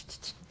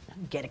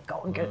 get it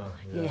going.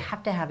 You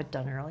have to have it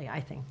done early, I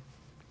think.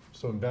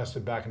 So invest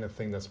it back in a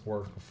thing that's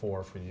worked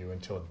before for you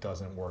until it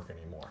doesn't work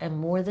anymore. And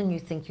more than you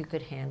think you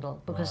could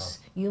handle. Because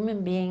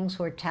human beings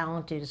who are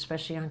talented,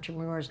 especially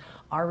entrepreneurs,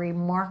 are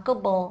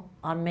remarkable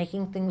on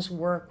making things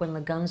work when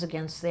the gun's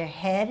against their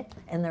head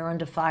and they're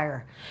under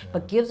fire.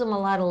 But give them a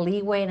lot of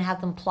leeway and have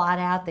them plot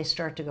out, they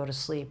start to go to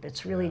sleep.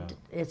 It's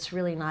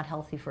really not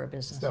healthy for a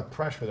business. It's that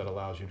pressure that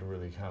allows you to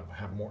really kind of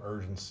have more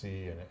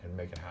urgency and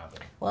make it happen.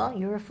 Well,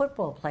 you're a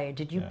football player.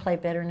 Did you play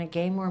better in a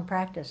game or in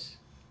practice?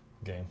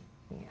 Game.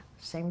 Yeah,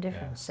 same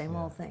difference, same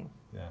old thing.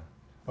 Yeah.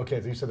 Okay,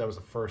 so you said that was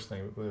the first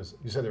thing.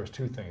 You said there was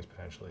two things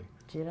potentially.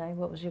 Did I?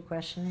 What was your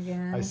question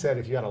again? I said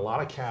if you had a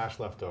lot of cash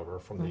left over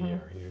from the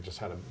year, you just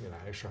had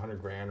extra 100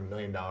 grand, $1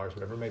 million,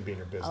 whatever it may be in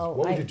your business, what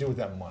would you do with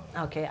that money?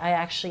 Okay, I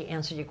actually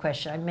answered your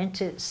question. I meant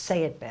to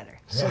say it better.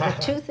 So the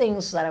two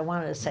things that I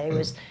wanted to say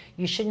was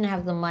you shouldn't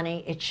have the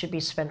money, it should be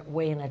spent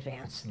way in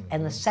advance.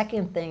 And the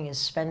second thing is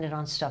spend it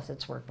on stuff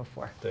that's worked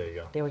before. There you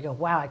go. There we go.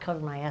 Wow, I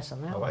covered my ass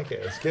on that I one. like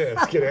it. It's good.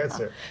 It's a good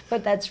answer.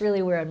 But that's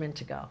really where I meant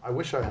to go. I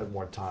wish I had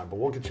more time, but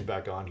we'll get you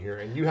back on here.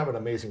 And you have an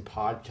amazing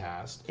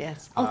podcast.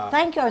 Yes. Oh,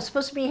 thank you. I was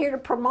supposed to be here to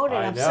promote it.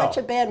 I'm such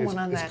a bad one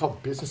on that. It's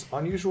called Business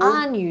Unusual.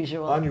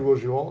 Unusual.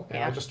 Unusual. And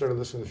Yeah. I just started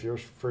listening to the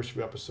first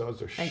few episodes.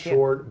 They're Thank you.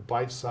 short,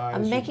 bite-sized.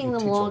 I'm making You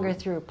them teach longer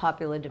through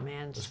popular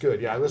demand. It's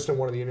good. Yeah, I listened to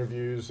one of the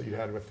interviews that you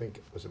had. I think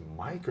was it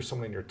Mike or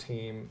someone in your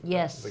team?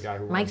 Yes. The guy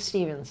who Mike runs-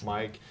 Stevens.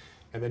 Mike,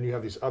 and then you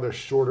have these other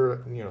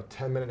shorter,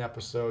 10-minute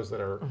episodes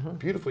that are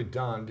beautifully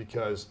done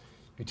because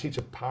you teach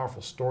a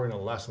powerful story and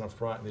a lesson up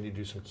front, and then you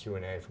do some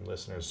Q&A from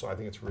listeners. So I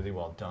think it's really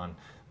well done.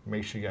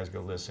 Make sure you guys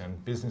go listen.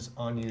 Business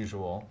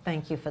Unusual.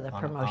 Thank you for the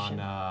promotion.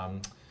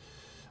 On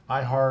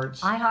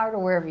iHeart, or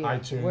wherever you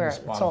iTunes, Spotify,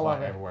 Spotify, it's all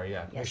over. everywhere.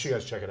 Yeah, make Yes. sure you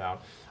guys check it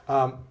out.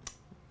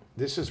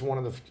 This is one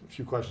of the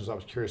few questions I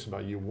was curious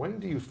about you. When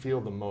do you feel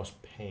the most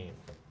pain?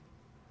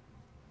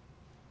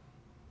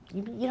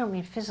 You don't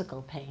mean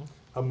physical pain.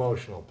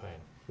 Emotional pain.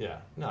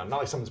 Yeah. No, not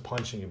like someone's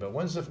punching you, but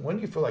when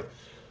do you feel like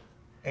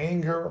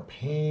anger,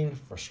 pain,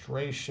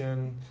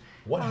 frustration?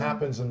 What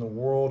happens in the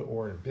world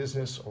or in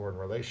business or in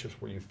relationships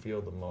where you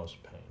feel the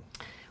most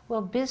pain?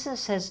 Well,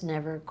 business has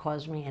never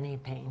caused me any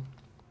pain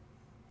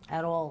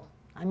at all.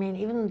 I mean,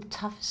 even the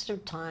toughest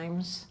of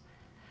times,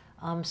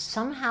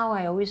 somehow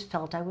I always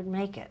felt I would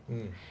make it.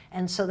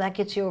 And so that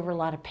gets you over a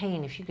lot of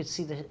pain if you could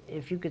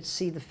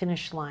see the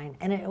finish line.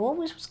 And it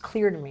always was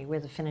clear to me where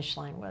the finish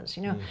line was,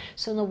 you know.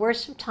 So in the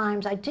worst of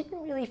times, I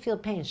didn't really feel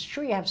pain. It's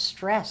true you have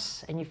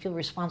stress and you feel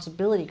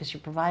responsibility because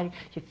you're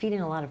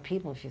feeding a lot of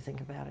people if you think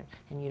about it,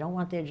 and you don't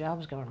want their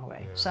jobs going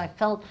away. So I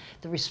felt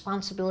the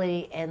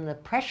responsibility and the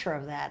pressure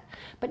of that.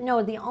 But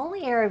no, the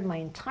only area of my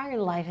entire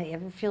life I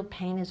ever feel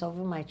pain is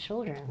over my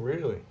children.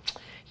 Really?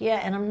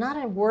 Yeah, and I'm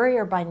not a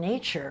worrier by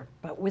nature,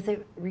 but with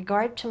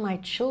regard to my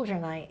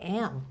children, I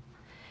am.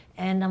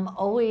 And I'm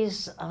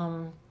always,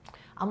 and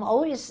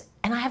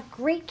I have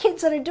great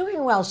kids that are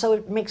doing well, so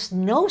it makes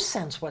no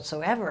sense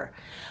whatsoever.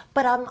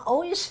 But I'm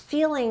always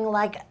feeling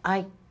like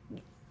I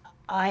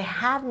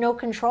have no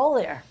control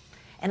there.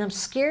 And I'm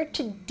scared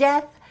to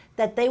death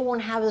that they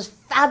won't have as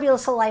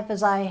fabulous a life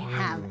as I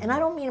have. And I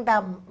don't mean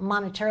about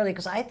monetarily,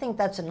 because I think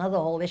that's another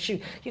whole issue.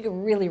 You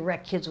can really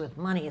wreck kids with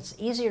money. It's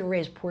easier to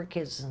raise poor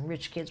kids than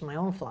rich kids, my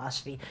own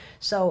philosophy.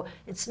 So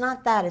it's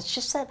not that. It's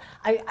just that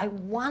I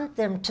want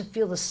them to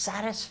feel the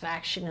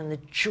satisfaction and the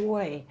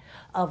joy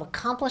of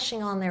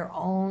accomplishing on their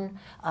own,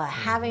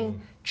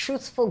 having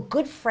truthful,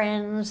 good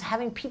friends,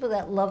 having people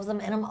that love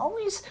them. And I'm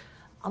always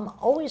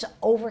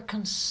over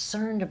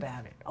concerned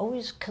about it,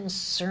 always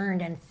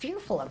concerned and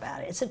fearful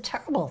about it. It's a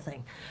terrible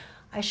thing.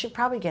 I should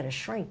probably get a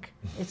shrink.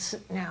 It's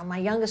now my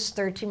youngest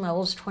 13, my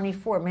oldest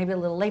 24, maybe a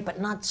little late, but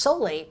not so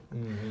late.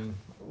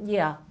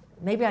 Yeah,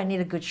 maybe I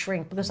need a good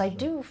shrink, because I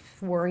do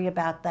worry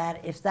about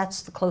that. If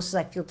that's the closest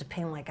I feel to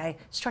pain, like I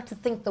start to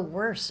think the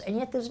worst, and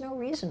yet there's no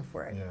reason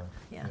for it.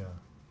 Yeah,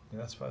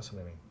 that's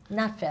fascinating.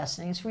 Not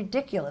fascinating. It's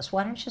ridiculous.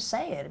 Why don't you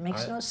say it? It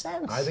makes no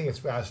sense. I think it's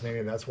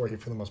fascinating. That's where you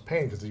feel the most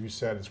pain, because as you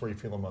said, it's where you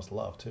feel the most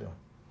love too,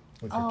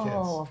 with your kids.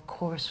 Oh, of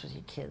course, with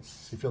your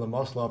kids. So you feel the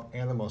most love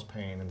and the most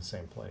pain in the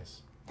same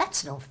place.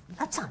 That's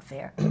not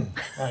fair.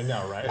 I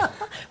know, right?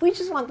 We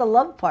just want the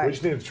love part. We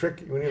just need a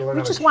trick. We need to learn.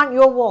 We just want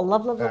your wall.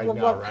 Love, love, love, I love,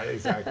 know, love. right?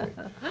 Exactly.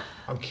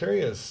 I'm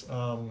curious.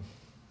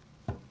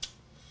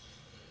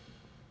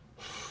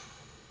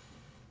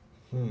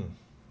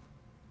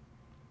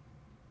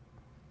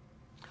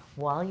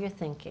 While you're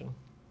thinking,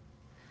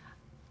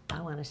 I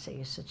want to say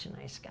you're such a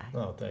nice guy.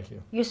 Oh, thank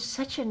you. You're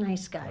such a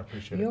nice guy. I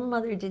appreciate Your it.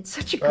 mother did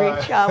such a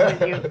great job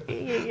with you.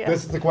 Yeah.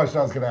 This is the question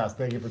I was going to ask.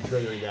 Thank you for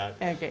triggering that.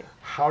 Okay.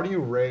 How do you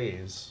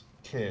raise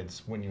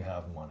kids when you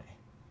have money?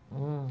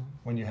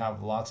 When you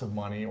have lots of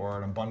money, or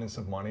an abundance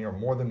of money, or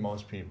more than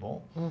most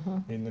people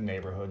in the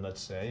neighborhood,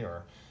 let's say,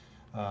 or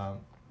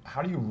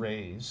how do you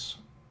raise?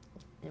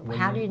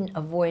 How do you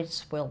avoid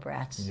spoiled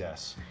brats?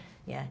 Yes.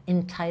 Yeah,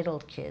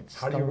 entitled kids.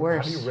 How do you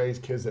raise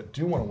kids that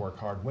do want to work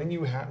hard when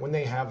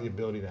they have the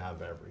ability to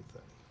have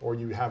everything, or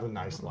you have a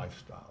nice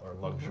lifestyle, or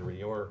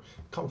luxury, or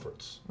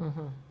comforts?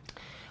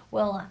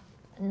 Well,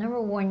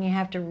 number one, you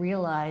have to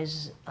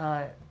realize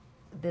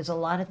there's a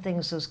lot of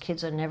things those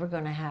kids are never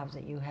going to have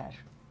that you had,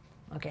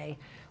 okay?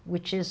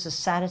 Which is the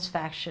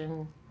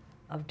satisfaction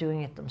of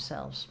doing it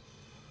themselves.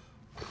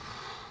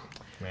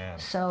 Man.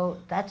 So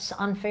that's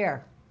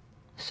unfair.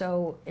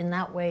 So in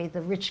that way,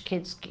 the rich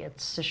kids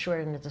gets the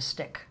short end of the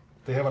stick.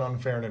 They have an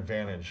unfair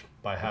advantage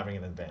by having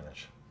an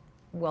advantage.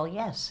 Well,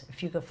 yes,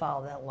 if you could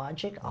follow that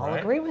logic, I'll Right.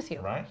 agree with you.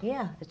 Right.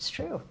 Yeah, it's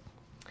true.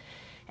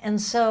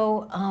 And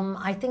so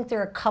I think there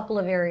are a couple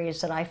of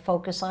areas that I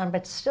focus on,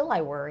 but still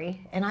I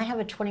worry. And I have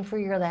a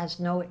 24-year-old that has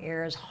no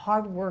heirs,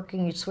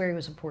 hardworking. You'd swear he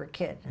was a poor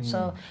kid.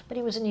 So, but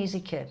he was an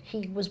easy kid.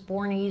 He was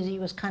born easy. He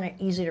was kind of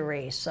easy to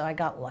raise. So I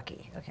got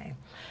lucky. Okay.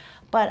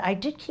 But I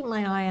did keep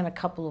my eye on a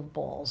couple of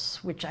balls,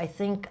 which I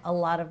think a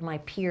lot of my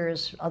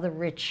peers, other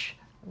rich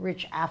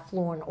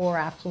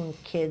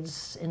affluent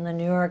kids in the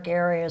New York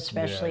area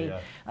especially,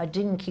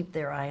 didn't keep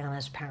their eye on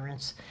as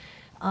parents.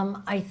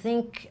 I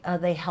think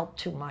they help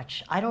too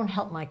much. I don't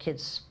help my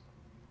kids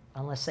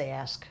unless they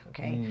ask,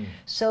 okay?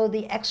 So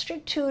the extra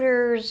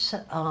tutors,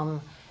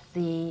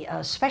 the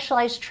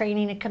specialized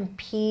training to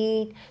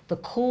compete, the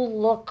cool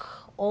look,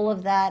 all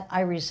of that, I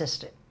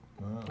resist it.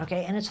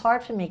 Okay, and it's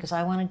hard for me because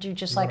I want to do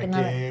just like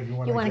another.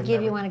 You want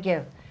to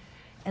give.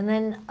 And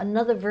then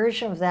another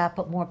version of that,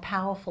 but more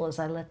powerful, is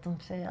I let them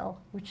fail,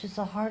 which is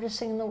the hardest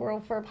thing in the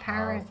world for a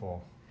parent.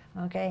 Powerful.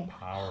 Okay,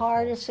 Powerful.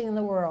 hardest thing in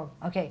the world.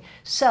 Okay,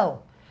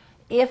 so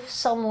if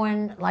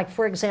someone, like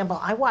for example,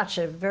 I watch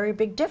a very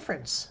big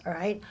difference, all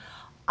right?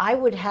 I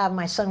would have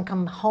my son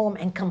come home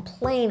and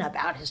complain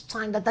about his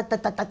time,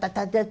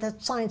 that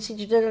science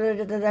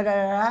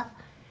teacher,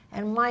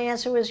 and my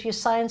answer was, your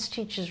science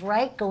teacher's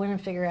right, go in and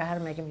figure out how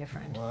to make him your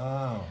friend.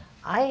 Wow.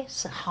 I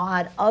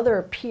had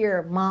other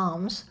peer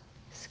moms,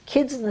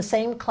 kids in the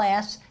same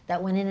class,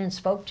 that went in and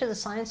spoke to the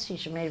science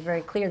teacher, made it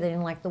very clear they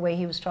didn't like the way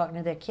he was talking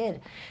to their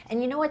kid.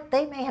 And you know what?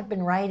 They may have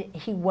been right.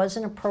 He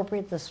wasn't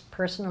appropriate, this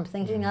person I'm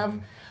thinking of.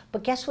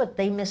 But guess what?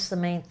 They missed the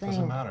main thing.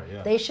 Doesn't matter,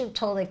 yeah. They should have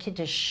told their kid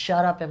to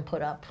shut up and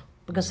put up,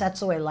 because that's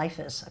the way life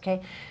is,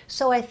 okay?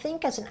 So I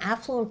think as an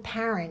affluent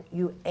parent,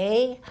 you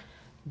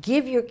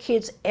Give your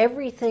kids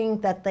everything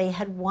that they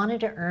had wanted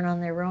to earn on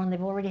their own.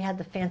 They've already had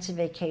the fancy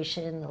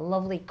vacation, the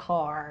lovely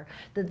car,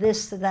 the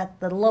this, the that,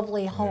 the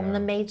lovely home, Yeah. the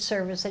maid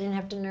service. They didn't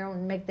have to know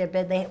and make their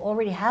bed. They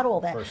already had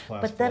all that.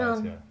 First-class But then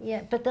flights,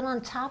 on but then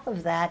on top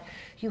of that,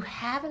 you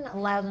haven't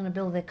allowed them to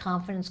build their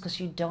confidence because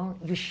you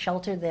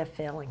shelter their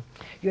failing.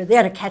 You're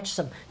there to catch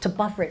them, to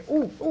buffer it.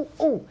 Ooh, ooh,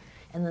 ooh.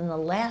 And then the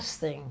last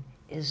thing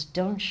is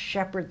don't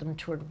shepherd them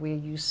toward where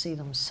you see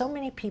them. So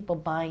many people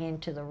buy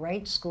into the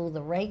right school,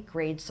 the right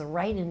grades, the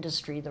right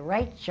industry, the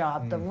right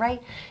job, the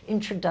right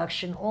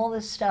introduction, all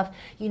this stuff.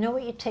 You know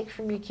what you take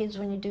from your kids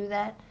when you do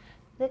that?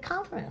 Their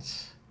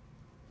confidence.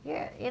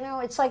 Yeah, you know,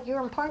 it's like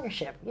you're in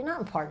partnership. You're not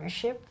in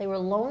partnership. They were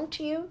loaned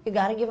to you. You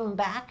got to give them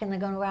back, and they're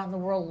going to go out in the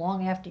world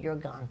long after you're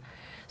gone.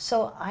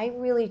 So I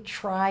really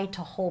try to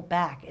hold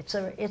back. It's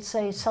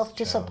a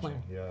self-discipline.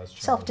 challenging. Yeah, that's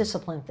challenging.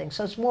 Self-discipline thing.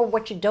 So it's more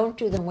what you don't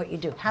do than what you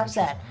do. How's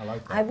that? Interesting. I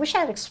like that. I wish I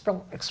had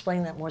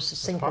explained that more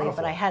succinctly, but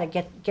powerful. I had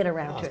to get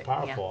around No, to it's it.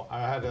 powerful. I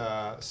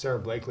had Sarah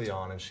Blakely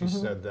on, and she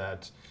said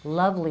that Yeah.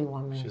 Lovely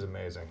woman. she's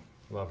amazing.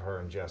 Love her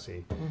and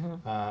Jesse.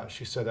 Mm-hmm.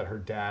 She said that her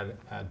dad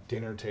at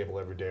dinner table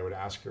every day would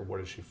ask her, "What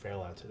did she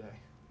fail at today?"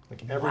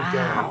 Like every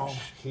Wow. day,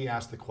 he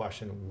asked the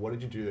question, "What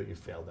did you do that you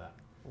failed at?"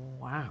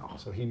 Wow.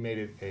 So he made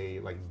it a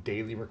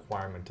daily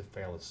requirement to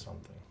fail at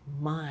something.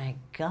 My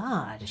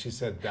God. And she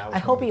said that was I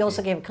one hope of the he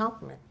also key- gave a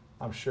compliment.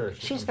 I'm sure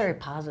She's I'm very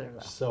positive,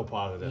 though. so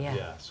positive. Yeah.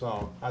 Yeah.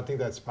 So I think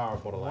that's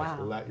powerful to Wow.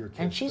 let your kids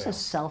And she's fail. a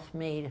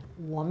self-made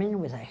woman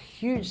with a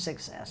huge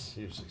success.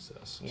 Huge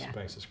success. Yeah.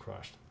 Spanx is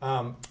crushed.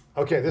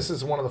 Okay, this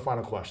is one of the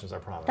final questions, I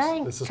promise.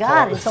 Thank this is God,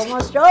 called, it's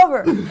almost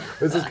over.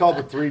 This is called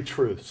the 3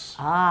 truths.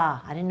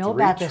 Ah, I didn't know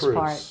Three about this truths.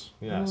 part.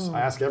 Yes,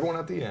 I ask everyone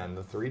at the end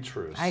the 3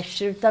 truths. I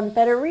should have done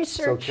better It's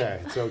research. okay.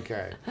 It's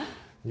okay.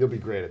 You'll be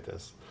great at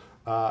this.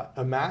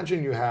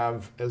 Imagine you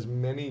have as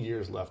many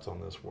years left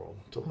on this world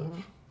to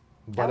live.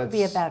 That would be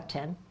it's- about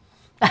 10.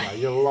 Yeah,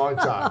 you have a long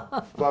time.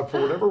 But for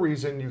whatever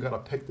reason, you got to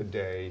pick the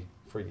day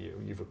for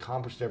you. You've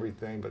accomplished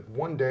everything, but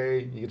one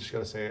day you just got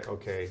to say,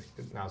 okay,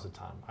 now's the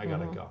time. I got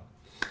to go.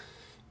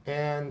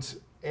 And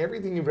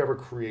everything you've ever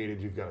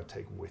created, you've got to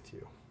take with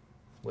you.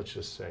 Let's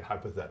just say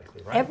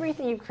hypothetically, right?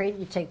 Everything you've created,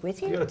 you take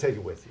with You you? got to take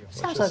it with you. Let's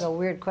Sounds just- like a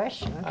weird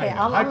question. I Okay,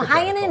 know, I'm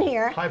hanging in hypothetical.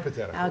 here.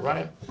 Hypothetical,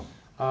 Okay.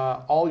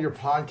 right? All your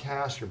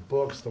podcasts, your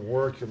books, the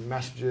work, your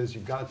messages,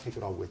 you've got to take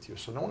it all with you.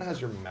 So no one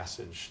has your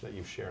message that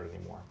you've shared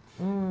anymore.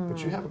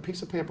 But you have a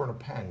piece of paper and a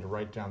pen to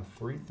write down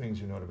 3 things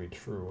you know to be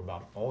true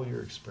about all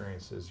your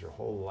experiences, your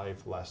whole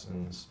life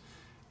lessons.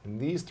 And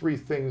these 3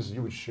 things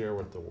you would share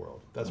with the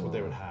world. That's what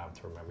they would have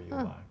to remember you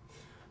by.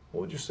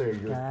 What would you say are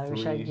your I 3?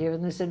 wish I'd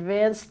given this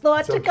advanced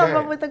thought It's to come okay.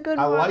 up with a good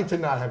I one. like to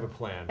not have a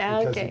plan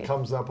because Okay. it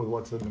comes up with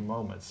what's in the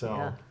moment. So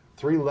Yeah.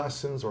 3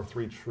 lessons or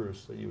 3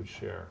 truths that you would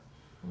share.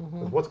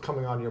 With what's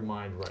coming on your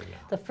mind right now?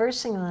 The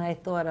first thing that I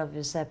thought of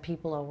is that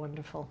people are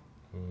wonderful.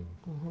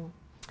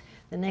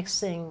 The next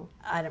thing,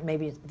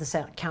 maybe this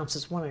counts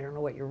as one. I don't know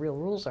what your real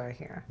rules are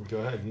here. Go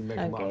ahead, you make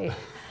them Okay.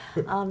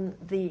 up.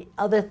 The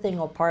other thing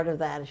or part of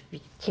that, if you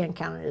can't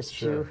count it as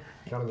Sure. two,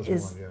 Count it as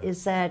is, one, yeah.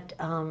 is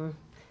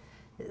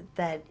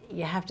that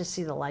you have to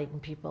see the light in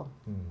people.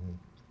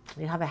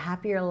 You have a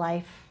happier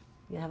life.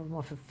 You have a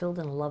more fulfilled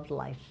and loved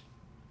life.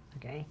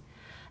 Okay?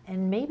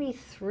 And maybe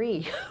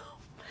 3.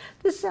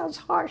 This sounds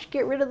harsh.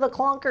 Get rid of the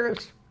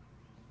clunkers,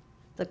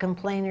 the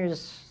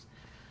complainers,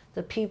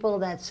 the people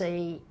that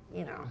say,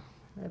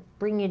 that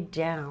bring you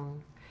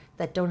down,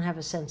 that don't have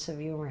a sense of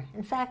humor.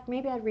 In fact,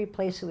 maybe I'd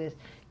replace it with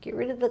get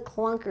rid of the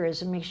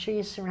clunkers and make sure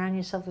you surround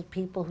yourself with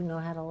people who know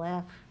how to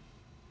laugh.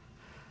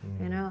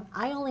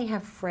 I only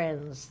have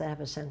friends that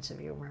have a sense of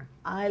humor.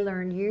 I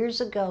learned years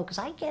ago, because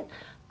I get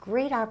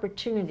great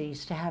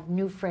opportunities to have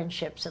new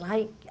friendships, and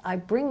I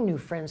bring new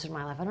friends in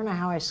my life. I don't know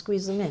how I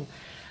squeeze them in.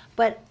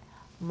 But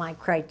my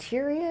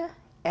criteria,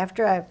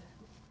 after I've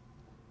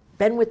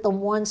been with them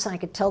once and I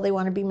could tell they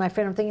want to be my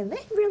friend, I'm thinking, they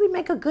really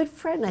make a good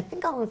friend. I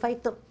think I'll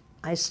invite them.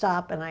 I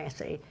stop and I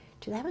say,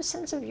 do they have a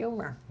sense of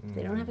humor? If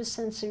they don't have a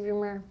sense of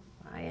humor,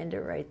 I end it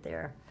right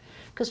there.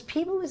 Because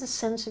people with a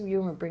sense of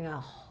humor bring a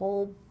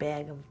whole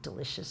bag of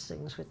delicious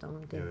things with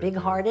them. They're Yeah, they do.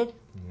 big-hearted.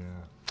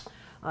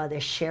 Yeah. They're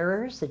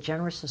sharers. They're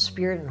generous of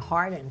spirit and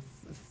heart, and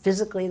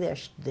physically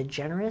they're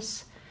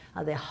generous.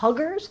 They're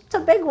huggers. It's a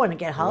big one to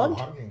get I love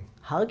hugged. hugging.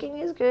 Hugging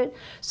is good.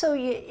 So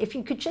if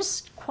you could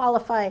just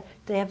qualify,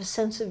 they have a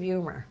sense of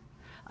humor.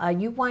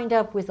 You wind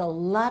up with a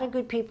lot of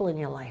good people in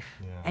your life.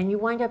 Yeah. And you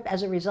wind up,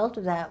 as a result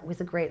of that,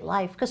 with a great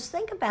life. Because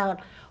think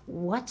about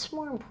what's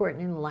more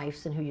important in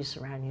life than who you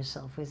surround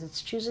yourself with.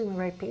 It's choosing the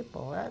right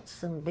people. That's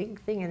some big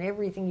thing in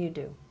everything you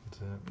do.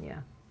 That's it. Yeah.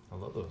 I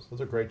love those.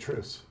 Those are great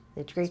truths.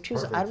 It's great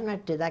choosing. I perfect. don't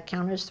know, did that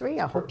count as 3?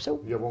 I hope so.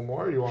 You have one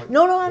more? Or you want?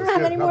 No, I don't That's have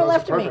good. any No, more those are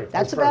left of me. perfect.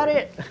 That's about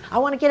perfect. it. I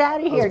want to get out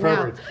of here That's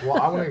now. perfect.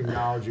 Well, I want to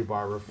acknowledge you,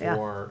 Barbara, Yeah.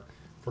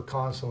 for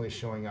constantly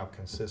showing up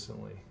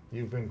consistently.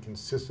 You've been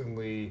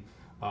consistently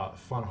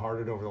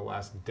fun-hearted over the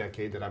last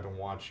decade that I've been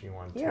watching you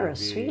on TV. You're a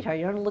sweetheart.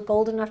 You don't look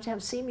old enough to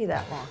have seen me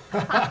that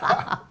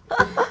long.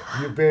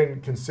 You've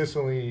been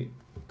consistently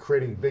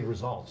creating big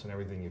results in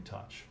everything you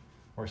touch.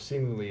 or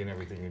seemingly in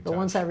everything you touch. The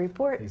ones I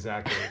report.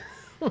 Exactly.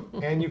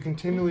 And you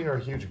continually are a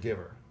huge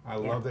giver. I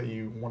love that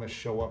you want to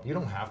show up. You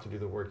don't have to do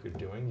the work you're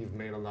doing. You've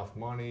made enough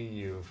money.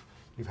 You've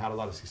had a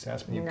lot of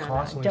success, but you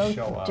constantly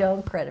show up.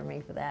 Don't credit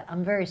me for that.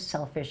 I'm very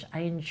selfish. I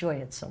enjoy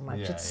it so much.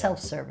 It's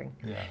self-serving.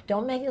 Yeah.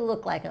 Don't make it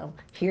look like I'm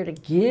here to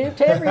give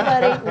to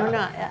everybody.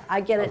 No,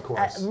 I get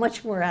it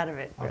much more out of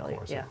it, really.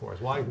 Of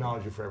course. Well, I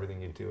acknowledge you for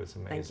everything you do. It's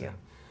amazing.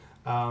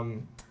 Thank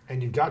you.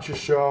 And you got your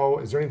show.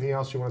 Is there anything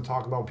else you want to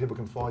talk about? People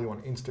can follow you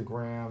on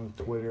Instagram,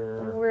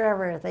 Twitter.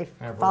 Wherever. They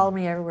follow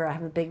me everywhere. I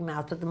have a big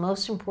mouth. But the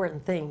most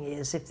important thing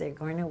is if they're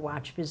going to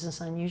watch Business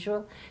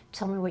Unusual,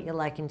 tell me what you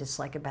like and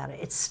dislike about it.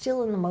 It's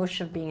still in the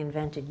motion of being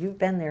invented. You've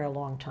been there a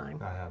long time.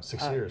 I have.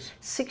 6 years.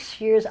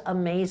 6 years.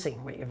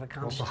 Amazing what you've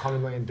accomplished. Almost 100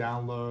 million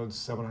downloads,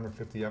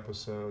 750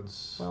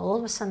 episodes. Well, all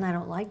of a sudden I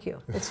don't like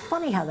you. It's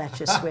funny how that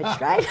just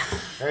switched, right?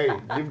 Hey,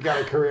 you've got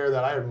a career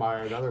that I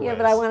admire in other ways. Yeah,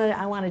 but I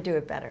want to do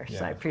it better.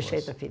 So I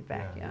appreciate the feedback.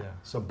 Yeah.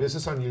 So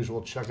Business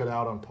Unusual, check it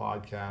out on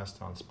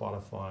podcast, on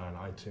Spotify, on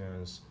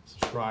iTunes.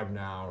 Subscribe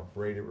now,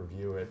 rate it,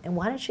 review it. And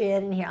why don't you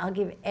add in here, I'll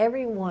give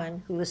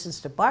everyone who listens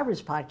to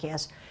Barbara's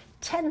podcast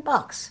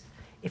 $10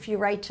 if you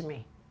write to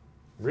me.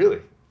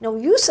 Really? No,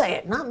 you say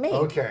it, not me.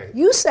 Okay.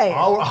 You say it.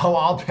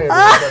 I'll pay it.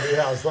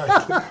 I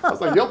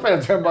was like, you'll pay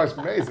 $10,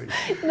 amazing.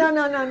 No.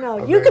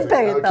 Amazing. You can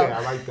pay it, though. Okay,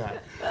 I like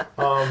that.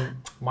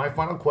 My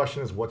final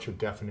question is, what's your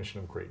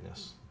definition of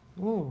greatness?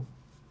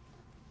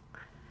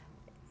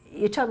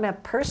 You're talking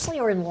about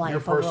personally or in life? Your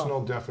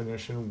personal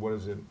definition, what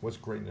is it? What's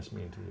greatness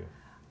mean to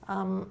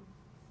you?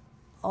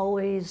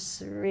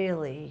 Always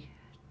really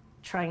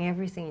trying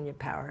everything in your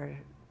power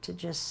to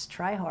just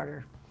try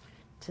harder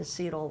to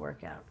see it all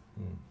work out,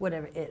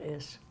 whatever it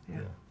is.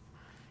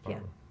 Yeah.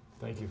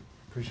 Thank you.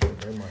 Appreciate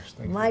it very much.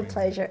 Thank you. My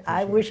pleasure.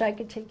 I wish I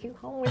could take you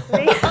home with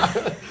me.